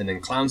for us, and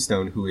then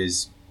Clownstone, who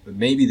is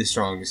maybe the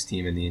strongest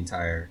team in the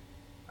entire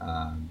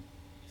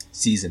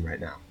season right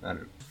now.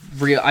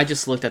 I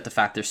just looked at the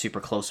fact they're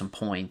super close in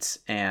points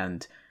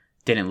and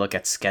didn't look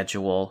at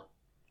schedule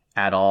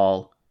at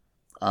all.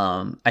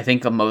 I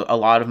think a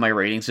lot of my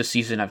ratings this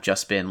season have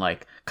just been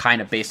like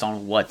kind of based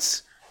on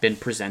what's been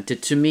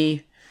presented to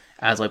me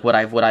as like what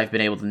I've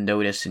been able to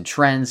notice in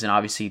trends, and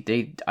obviously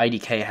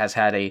IDK has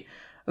had a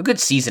good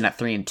season at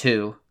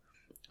 3-2.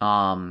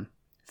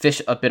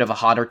 Fish a bit of a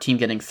hotter team,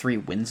 getting 3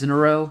 wins in a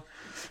row,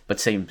 but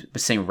same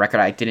record.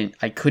 I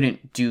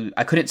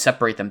couldn't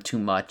separate them too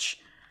much.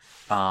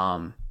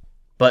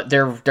 But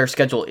their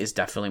schedule is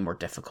definitely more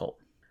difficult,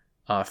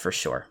 for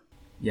sure.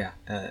 Yeah,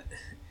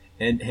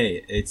 and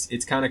hey,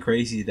 it's kind of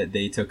crazy that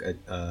they took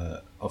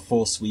a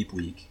full sweep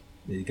week.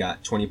 They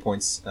got 20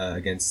 points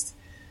against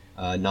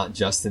Not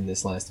Justin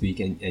this last week,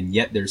 and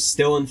yet they're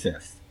still in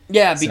 5th.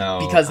 Yeah,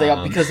 because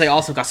they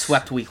also got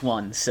swept week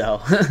 1.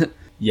 So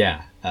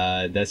yeah,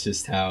 that's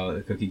just how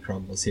the cookie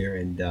crumbles here,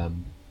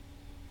 and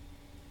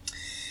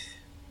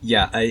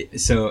yeah,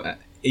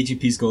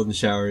 AGP's Golden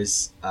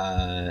Showers.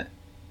 I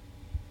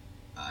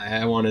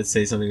want to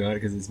say something about it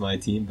because it's my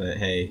team, but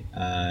hey,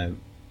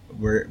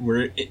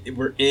 we're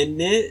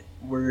in it.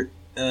 We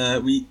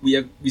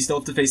still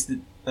have to face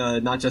the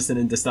Not Justin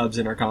and the Stubbs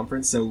in our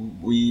conference, so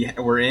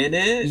we're in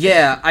it.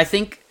 Yeah, I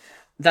think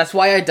that's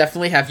why I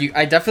definitely have you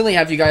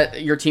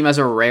guys, your team as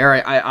a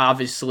rare. I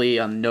obviously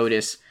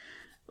notice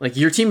like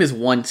your team is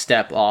one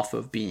step off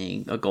of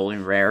being a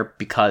golden rare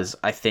because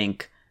I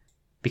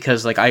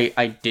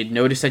did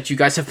notice that you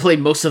guys have played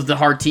most of the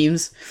hard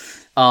teams.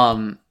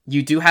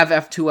 You do have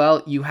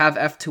F2L. You have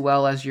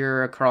F2L as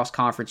your cross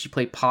conference. You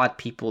play Pod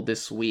People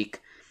this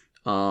week.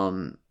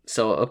 So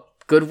a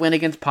good win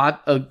against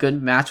a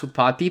good match with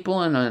Pod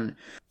People, and then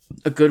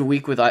a good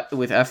week with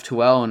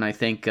F2L. And I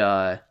think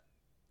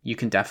you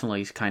can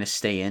definitely kind of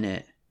stay in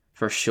it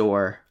for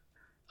sure.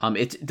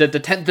 It's the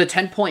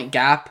 10-point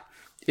gap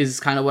is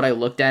kind of what I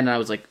looked at, and I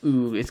was like,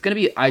 ooh, it's gonna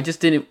be. I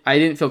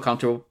didn't feel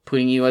comfortable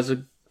putting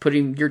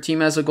your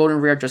team as a golden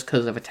rare just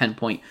because of a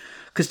 10-point.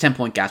 Because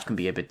 10-point gaps can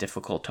be a bit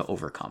difficult to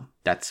overcome.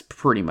 That's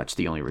pretty much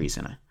the only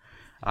reason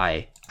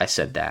I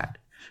said that.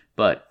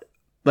 But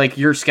like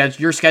your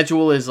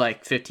schedule is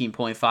like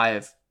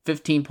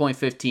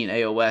 15.15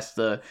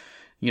 AOS,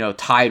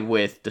 tied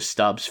with the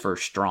Stubbs for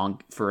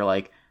second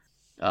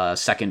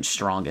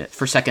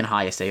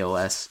highest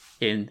AOS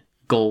in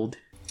gold.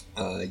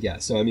 Yeah,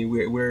 so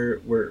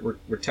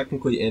we're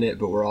technically in it,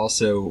 but we're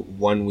also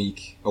 1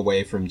 week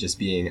away from just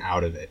being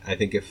out of it. I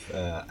think think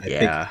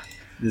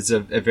there's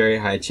a very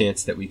high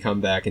chance that we come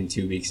back in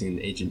 2 weeks and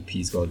Agent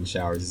P's Golden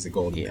Showers is a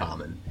golden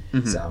common.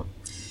 Mm-hmm. So,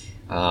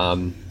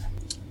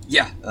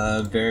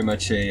 very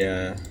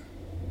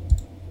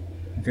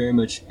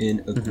much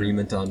in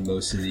agreement on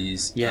most of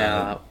these.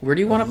 Yeah, where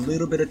do you want to? A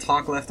little bit of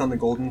talk left on the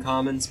golden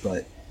commons,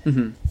 but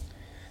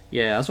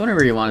yeah, I was wondering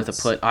where you wanted to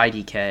put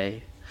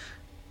IDK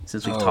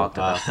since we've talked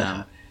about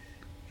them.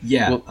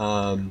 Yeah,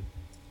 I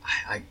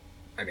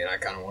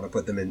kind of want to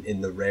put them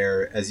in the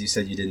rare. As you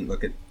said, you didn't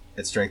look at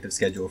strength of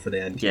schedule for the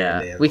end.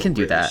 Yeah, we can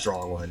do that.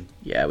 Strong one.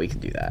 Yeah, we can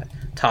do that.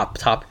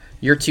 Top.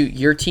 Your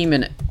team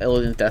in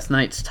Illidan Death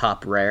Knights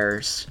top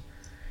rares,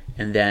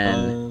 and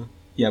then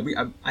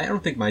I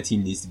don't think my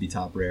team needs to be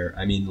top rare.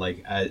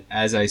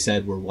 As I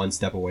said, we're one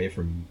step away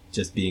from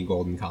just being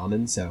golden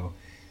common. So,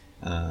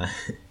 I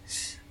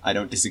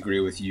don't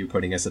disagree with you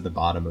putting us at the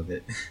bottom of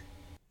it.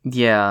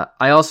 Yeah,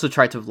 I also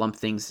tried to lump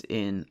things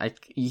in. I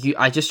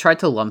just tried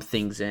to lump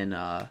things in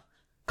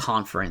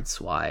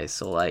conference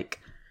wise.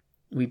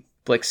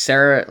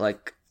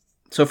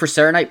 So for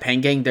Sarah Knight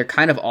Pengang, they're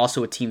kind of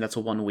also a team that's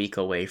 1 week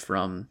away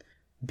from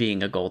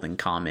being a golden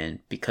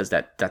common because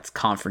that's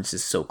conference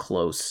is so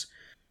close.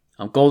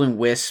 Golden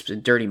Wisps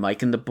and Dirty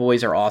Mike and the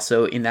boys are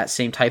also in that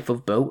same type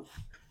of boat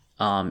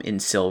in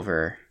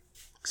silver.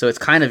 So it's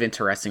kind of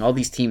interesting. All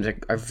these teams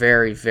are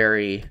very,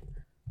 very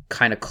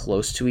kind of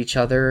close to each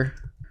other.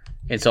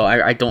 And so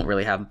I don't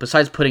really have,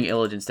 besides putting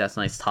Illidan's Death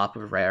Knights top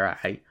of rare,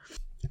 I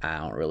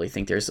don't really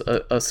think there's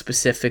a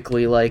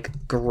specifically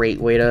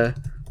great way to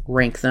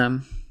rank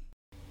them.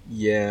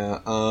 Yeah,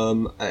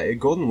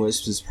 Golden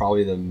Wisps is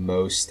probably the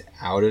most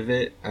out of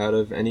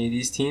any of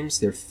these teams.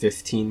 They're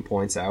 15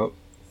 points out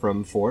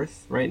from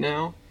 4th right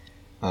now.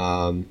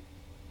 I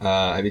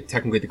mean,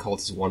 technically the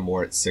Colts is one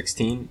more at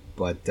 16,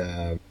 but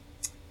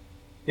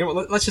you know,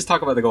 let's just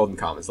talk about the Golden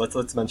Commons.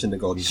 Let's mention the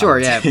Golden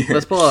Sure, Commons. yeah.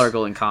 Let's pull out our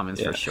Golden Commons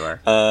Yeah. for sure.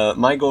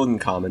 My Golden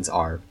Commons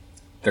are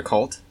the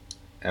Colt,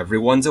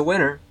 Everyone's a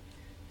Winner,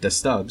 the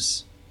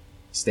Stubbs,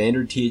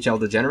 Standard THL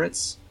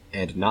Degenerates,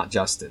 and Not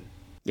Justin.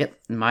 Yep,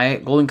 my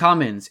Golden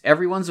Commons.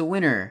 Everyone's a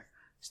winner.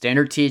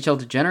 Standard THL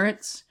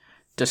Degenerates,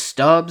 the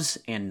Stubbs,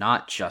 and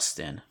Not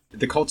Justin.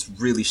 The Colt's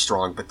really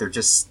strong, but they're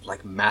just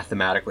like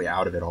mathematically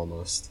out of it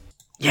almost.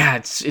 Yeah,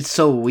 it's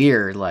so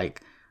weird.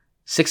 Like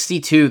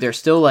 62, they're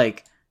still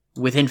like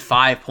within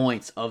 5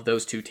 points of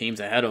those two teams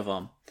ahead of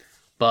them.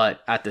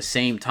 But at the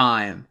same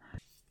time,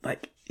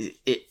 like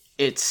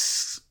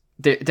it's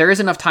there is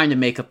enough time to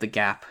make up the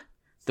gap.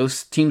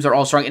 Those teams are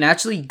all strong, and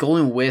actually,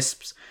 Golden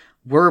Wisps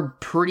were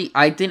pretty.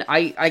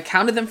 I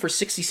counted them for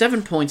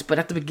 67 points, but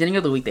at the beginning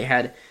of the week they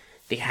had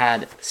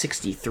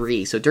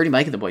 63. So Dirty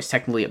Mike and the boys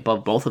technically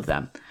above both of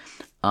them.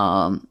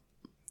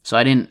 So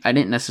I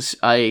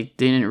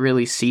didn't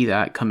really see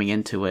that coming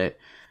into it.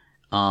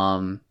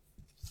 But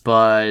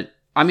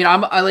I mean,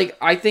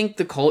 I think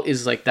the Colt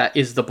is like that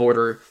is the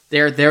border.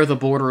 They're the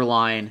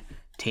borderline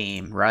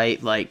team,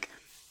 right? Like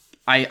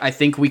I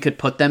think we could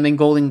put them in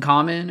Golden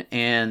Common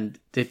and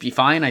it'd be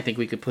fine. I think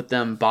we could put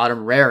them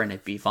bottom rare and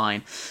it'd be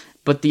fine.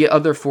 But the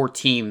other 4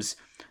 teams,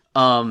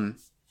 the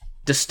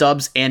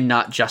Stubbs and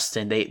Not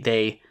Justin,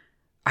 they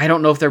I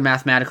don't know if they're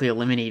mathematically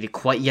eliminated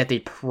quite yet. They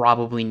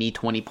probably need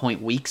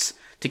 20-point weeks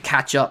to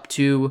catch up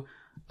to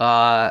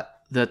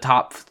the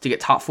top to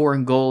get top 4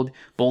 in gold.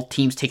 Both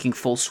teams taking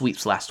full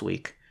sweeps last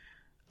week.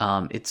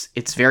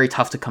 It's very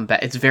tough to come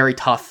back. It's very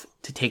tough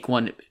to take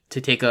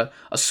a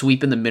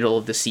sweep in the middle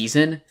of the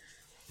season,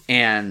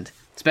 and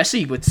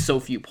especially with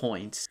so few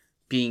points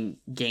being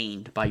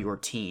gained by your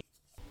team.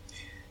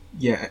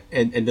 Yeah,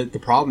 and the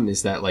problem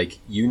is that, like,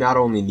 you not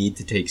only need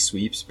to take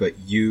sweeps, but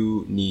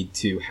you need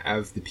to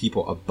have the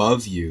people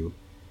above you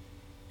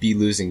be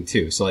losing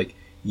too. So, like,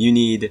 you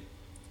need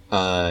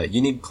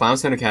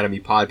Clownstown Academy,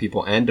 Pod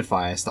People, and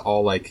Defias to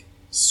all, like,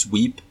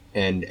 sweep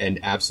and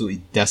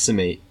absolutely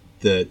decimate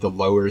the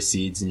lower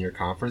seeds in your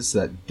conference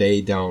so that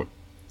they don't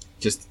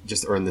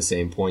just earn the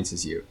same points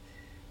as you.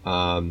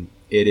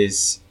 It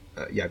is,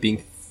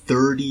 being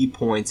 30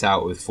 points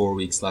out with 4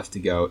 weeks left to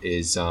go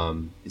is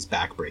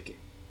backbreaking.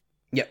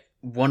 Yep,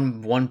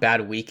 one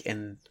bad week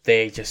and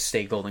they just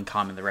stay Golden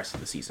Common the rest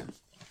of the season.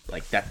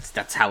 Like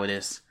that's how it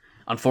is.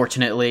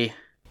 Unfortunately,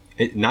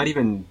 not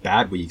even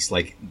bad weeks.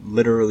 Like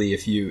literally,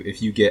 if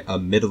you get a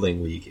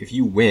middling week, if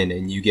you win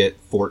and you get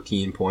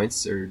 14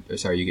 points, you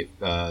get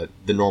the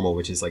normal,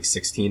 which is like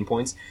 16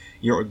 points,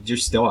 you're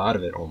still out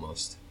of it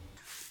almost.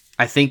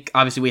 I think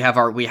obviously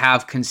we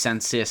have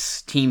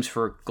consensus teams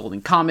for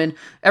Golden Common.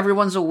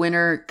 Everyone's a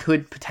winner.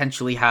 Could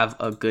potentially have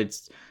a good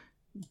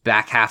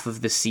back half of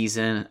the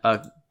season,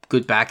 a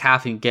good back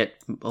half, and get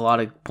a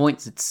lot of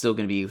points. It's still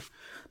going to be a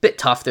bit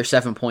tough. They're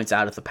 7 points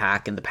out of the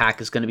pack, and the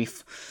pack is going to be.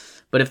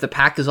 But if the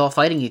pack is all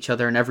fighting each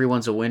other and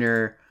everyone's a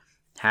winner,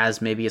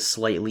 has maybe a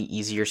slightly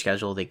easier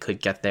schedule, they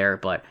could get there.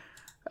 But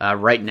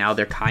right now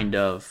they're kind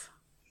of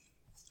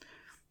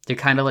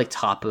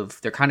top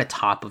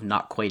of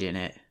not quite in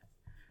it.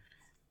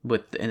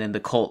 And then the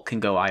Colt can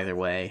go either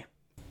way.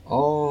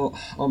 I'll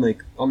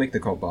make the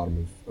Colt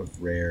bottom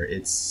of rare.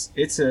 It's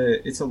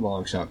a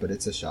long shot, but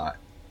it's a shot.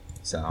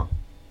 So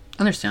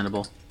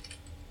understandable.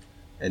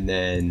 And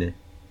then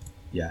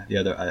the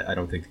other I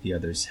don't think the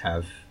others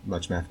have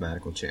much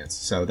mathematical chance.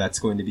 So that's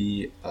going to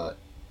be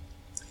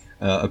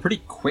a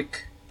pretty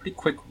quick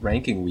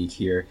ranking week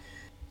here.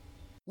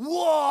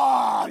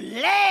 Whoa,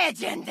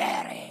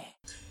 legendary!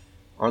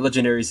 Our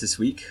legendaries this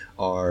week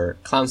are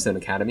Clownstone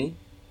Academy,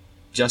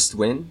 Just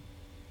Win,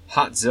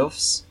 Hot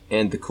Zilfs,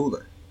 and The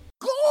Cooler.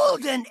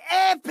 Golden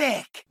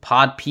epic!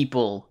 Pod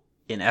People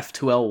in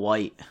F2L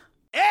White.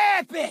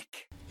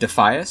 Epic!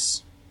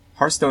 Defias,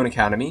 Hearthstone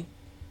Academy,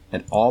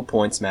 and All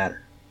Points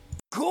Matter.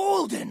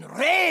 Golden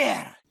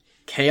rare!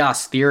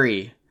 Chaos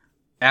Theory,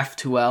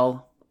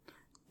 F2L,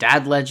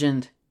 Dad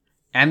Legend,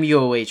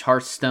 MUOH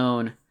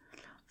Hearthstone,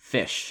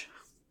 Fish.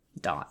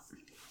 Dot.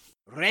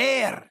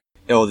 Rare!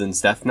 Illidan's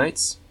Death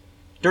Knights,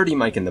 Dirty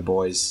Mike and the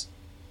Boys,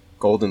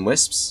 Golden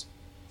Wisps,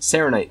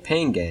 Serenite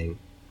Pain Gang,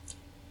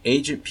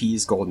 Agent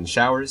P's Golden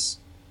Showers,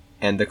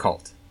 and The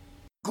Cult.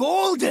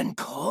 Golden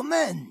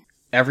Common!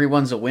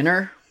 Everyone's a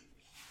Winner,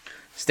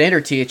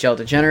 Standard THL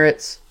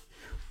Degenerates,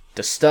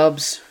 The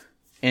Stubbs,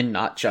 and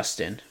Not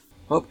Justin.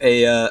 Well,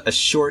 a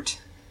shortened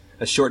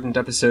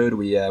episode.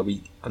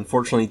 We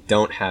unfortunately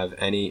don't have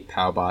any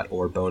Powbot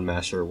or Bone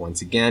Masher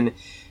once again,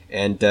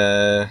 and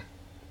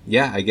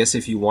I guess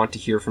if you want to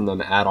hear from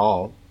them at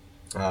all,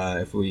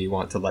 if we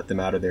want to let them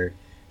out of their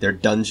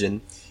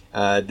dungeon,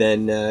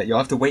 then you'll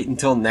have to wait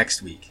until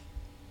next week.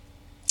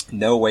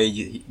 No way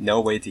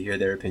to hear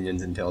their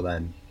opinions until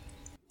then.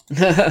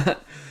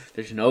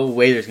 There's no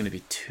way there's going to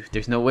be two.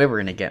 There's no way we're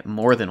going to get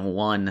more than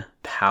one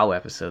POW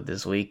episode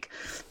this week.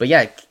 But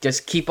yeah,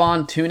 just keep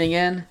on tuning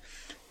in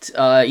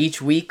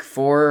each week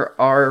for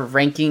our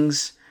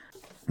rankings.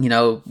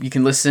 You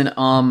can listen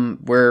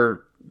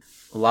where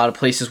a lot of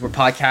places where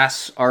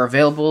podcasts are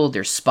available.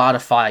 There's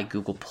Spotify,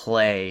 Google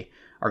Play,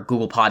 or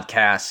Google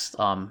Podcasts,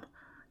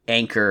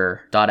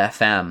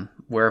 Anchor.fm.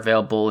 We're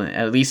available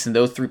at least in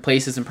those 3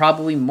 places, and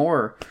probably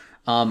more.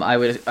 I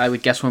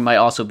would guess we might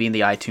also be in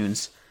the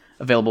iTunes,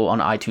 available on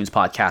iTunes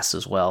podcasts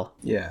as well.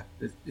 Yeah,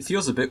 it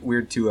feels a bit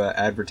weird to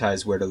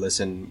advertise where to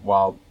listen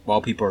while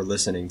people are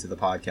listening to the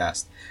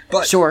podcast.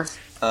 But sure,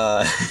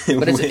 but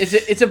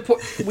it's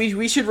important.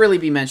 We should really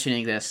be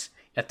mentioning this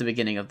at the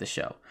beginning of the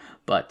show,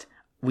 but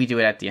we do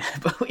it at the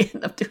end. But we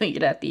end up doing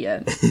it at the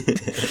end.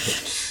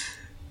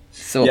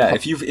 So yeah,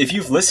 if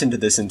you've listened to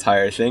this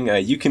entire thing,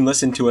 you can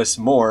listen to us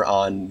more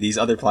on these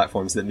other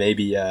platforms that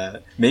maybe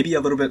a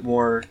little bit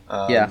more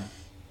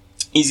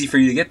easy for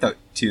you to get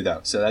to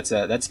though. So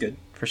that's good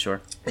for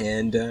sure.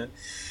 And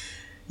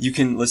you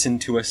can listen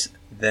to us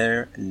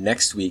there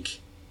next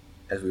week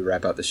as we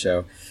wrap out the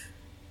show.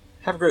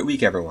 Have a great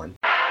week, everyone.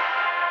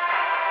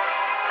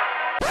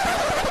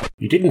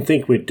 You didn't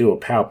think we'd do a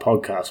Power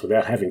podcast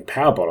without having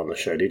Powerbot on the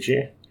show, did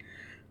you?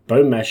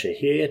 Bone Masher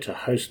here to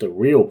host the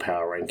real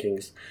Power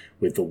Rankings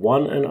with the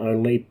one and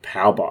only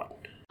Powerbot.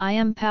 I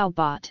am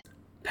Powerbot.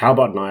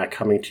 Powerbot and I are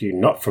coming to you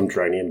not from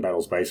Dranian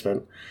Battle's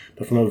basement,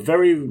 but from a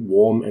very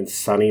warm and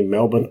sunny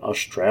Melbourne,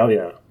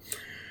 Australia.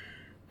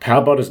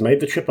 Powerbot has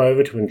made the trip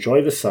over to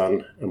enjoy the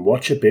sun and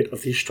watch a bit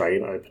of the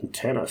Australian Open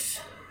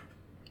tennis.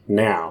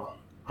 Now,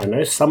 I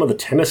know some of the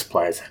tennis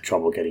players had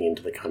trouble getting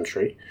into the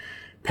country.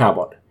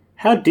 Powerbot,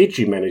 how did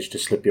you manage to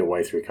slip your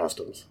way through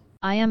customs?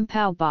 I am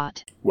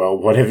Powerbot. Well,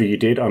 whatever you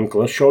did, I'm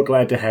sure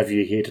glad to have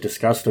you here to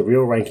discuss the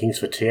real rankings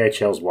for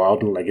THL's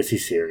Wild and Legacy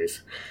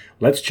series.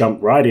 Let's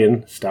jump right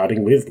in,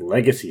 starting with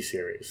Legacy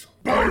series.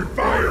 By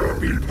fire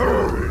be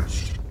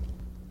purged!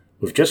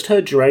 We've just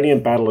heard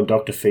Geranium Battle and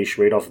Dr. Fish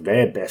read off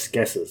their best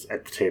guesses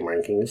at the team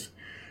rankings.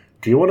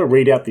 Do you want to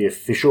read out the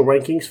official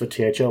rankings for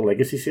THL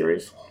Legacy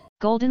series?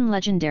 Golden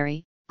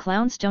Legendary,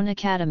 Clownstone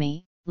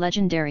Academy,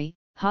 Legendary,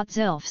 Hot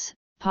Zilfs,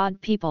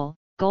 Pod People,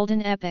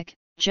 Golden Epic,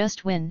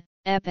 Just Win,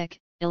 Epic,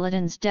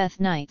 Illidan's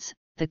Death Knights,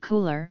 The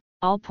Cooler,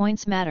 All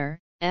Points Matter,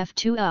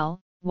 F2L,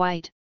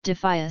 White,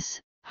 Defias,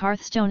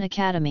 Hearthstone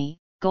Academy,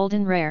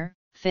 Golden Rare,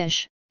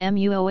 Fish,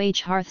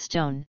 MUOH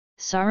Hearthstone,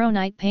 Sorrow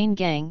Night Pain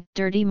Gang,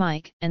 Dirty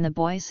Mike and the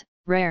Boys,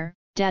 Rare,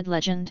 Dad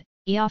Legend,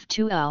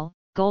 EOF2L,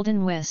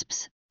 Golden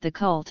Wisps, The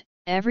Cult,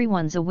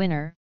 Everyone's a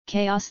Winner,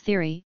 Chaos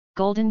Theory,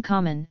 Golden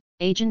Common,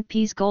 Agent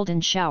P's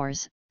Golden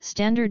Showers,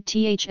 Standard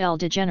THL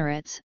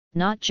Degenerates,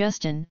 Not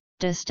Justin,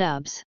 De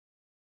Stubbs.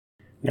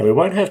 Now, we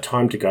won't have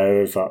time to go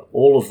over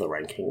all of the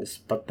rankings,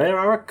 but there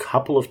are a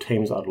couple of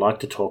teams I'd like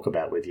to talk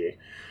about with you.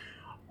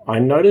 I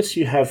notice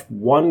you have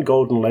one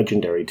Golden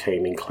Legendary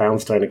team in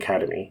Clownstone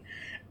Academy,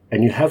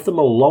 and you have them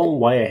a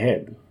long way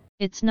ahead.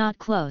 It's not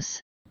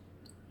close.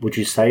 Would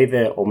you say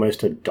they're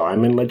almost a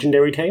Diamond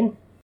Legendary team?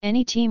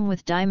 Any team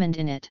with Diamond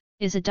in it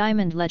is a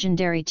Diamond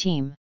Legendary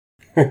team.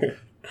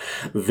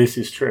 This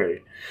is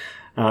true.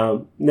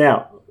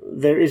 Now,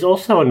 there is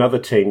also another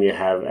team you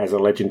have as a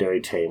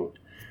Legendary team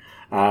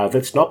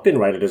that's not been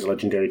rated as a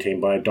Legendary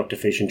team by Dr.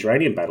 Fish and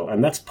Geranium Battle,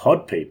 and that's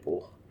Pod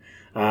People.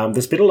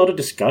 There's been a lot of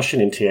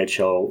discussion in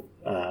THL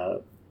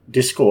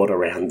Discord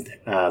around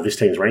this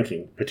team's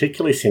ranking,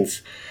 particularly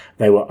since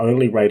they were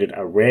only rated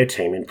a rare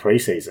team in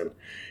preseason.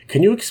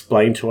 Can you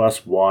explain to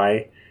us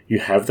why you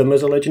have them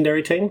as a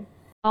Legendary team?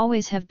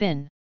 Always have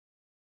been.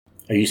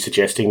 Are you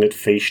suggesting that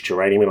Fish,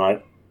 Geranium, and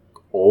I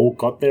all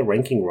got their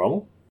ranking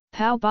wrong?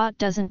 Powbot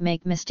doesn't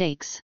make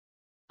mistakes.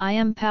 I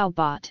am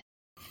Powbot.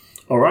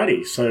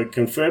 Alrighty, so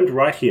confirmed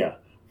right here.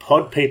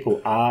 Pod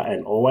People are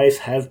and always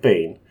have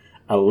been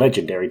a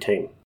Legendary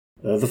team.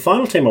 The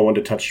final team I want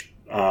to touch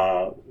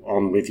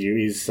on with you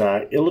is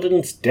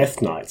Illidan's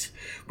Death Knights,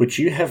 which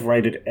you have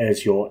rated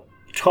as your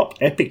top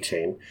epic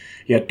team,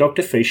 yet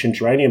Dr. Fish and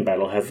Geranium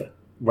Battle have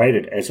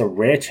rated as a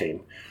rare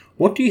team.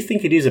 What do you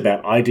think it is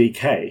about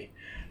IDK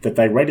that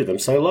they rated them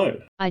so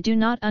low? I do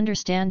not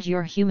understand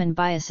your human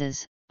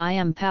biases. I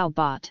am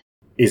Powbot.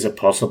 Is it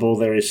possible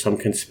there is some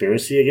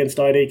conspiracy against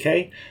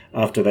IDK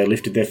after they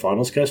lifted their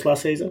finals curse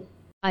last season?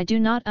 I do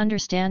not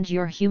understand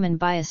your human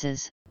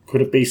biases.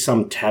 Could it be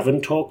some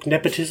tavern talk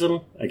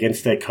nepotism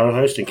against their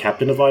co-host and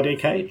captain of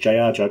IDK,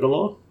 JR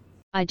Juggalaw?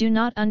 I do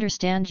not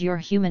understand your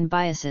human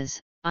biases.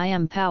 I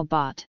am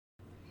Powbot.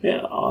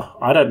 Yeah,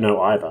 I don't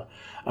know either.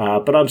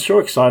 But I'm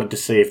sure excited to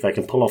see if they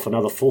can pull off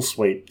another full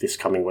sweep this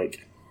coming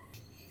week.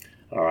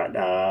 Alright,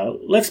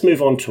 let's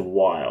move on to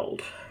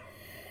Wild.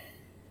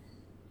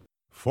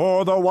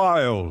 For the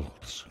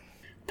Wilds.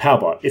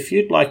 Powbot, if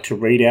you'd like to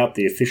read out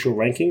the official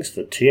rankings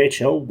for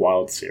THL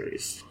Wild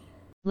Series.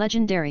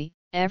 Legendary,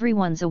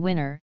 Everyone's a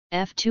Winner,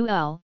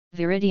 F2L,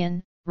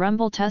 Viridian,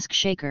 Rumble Tusk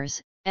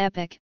Shakers,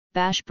 Epic,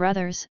 Bash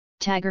Brothers,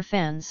 Tagger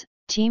Fans,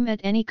 Team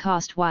at Any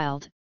Cost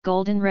Wild,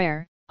 Golden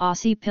Rare,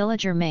 Aussie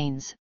Pillager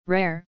Mains,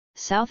 Rare,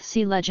 South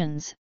Sea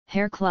Legends,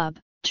 Hair Club,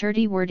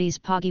 Turdy Wordies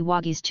Poggy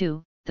Woggies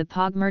 2, The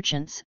Pog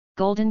Merchants,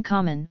 Golden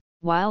Common,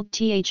 Wild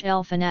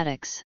THL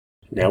Fanatics.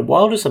 Now,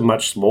 Wild is a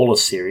much smaller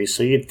series,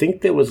 so you'd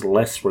think there was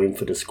less room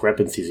for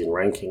discrepancies in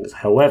rankings.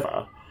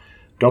 However,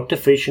 Dr.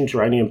 Fish and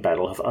Geranium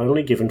Battle have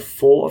only given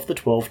 4 of the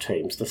 12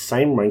 teams the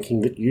same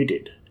ranking that you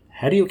did.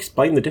 How do you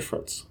explain the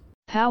difference?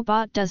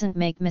 Powbot doesn't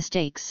make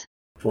mistakes.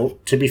 Well,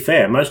 to be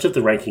fair, most of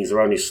the rankings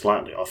are only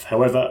slightly off.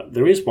 However,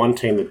 there is one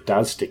team that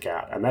does stick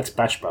out, and that's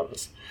Bash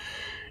Brothers.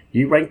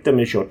 You rank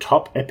them as your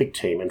top epic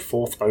team and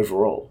 4th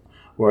overall,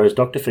 whereas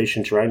Dr. Fish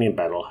and Geranium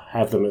Battle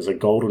have them as a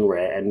golden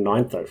rare and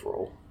 9th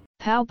overall.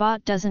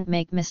 Powbot doesn't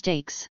make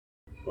mistakes.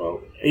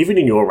 Well, even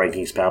in your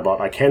rankings, Powbot,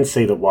 I can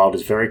see that Wild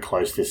is very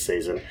close this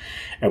season,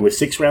 and with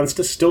 6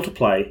 rounds still to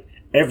play,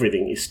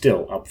 everything is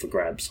still up for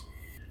grabs.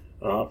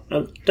 I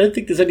don't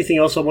think there's anything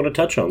else I want to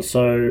touch on,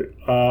 so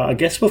I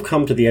guess we've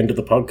come to the end of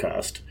the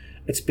podcast.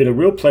 It's been a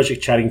real pleasure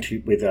chatting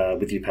with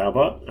you,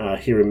 Powbot,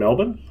 here in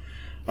Melbourne.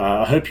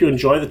 I hope you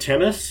enjoy the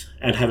tennis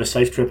and have a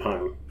safe trip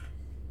home.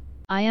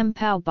 I am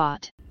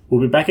Powbot.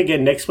 We'll be back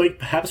again next week,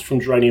 perhaps from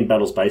Geranium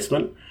Battle's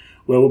basement,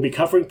 where we'll be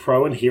covering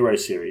Pro and Hero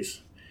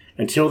Series.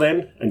 Until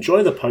then,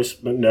 enjoy the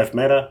post-nerf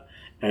meta,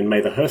 and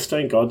may the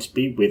Hearthstone gods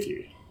be with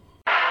you.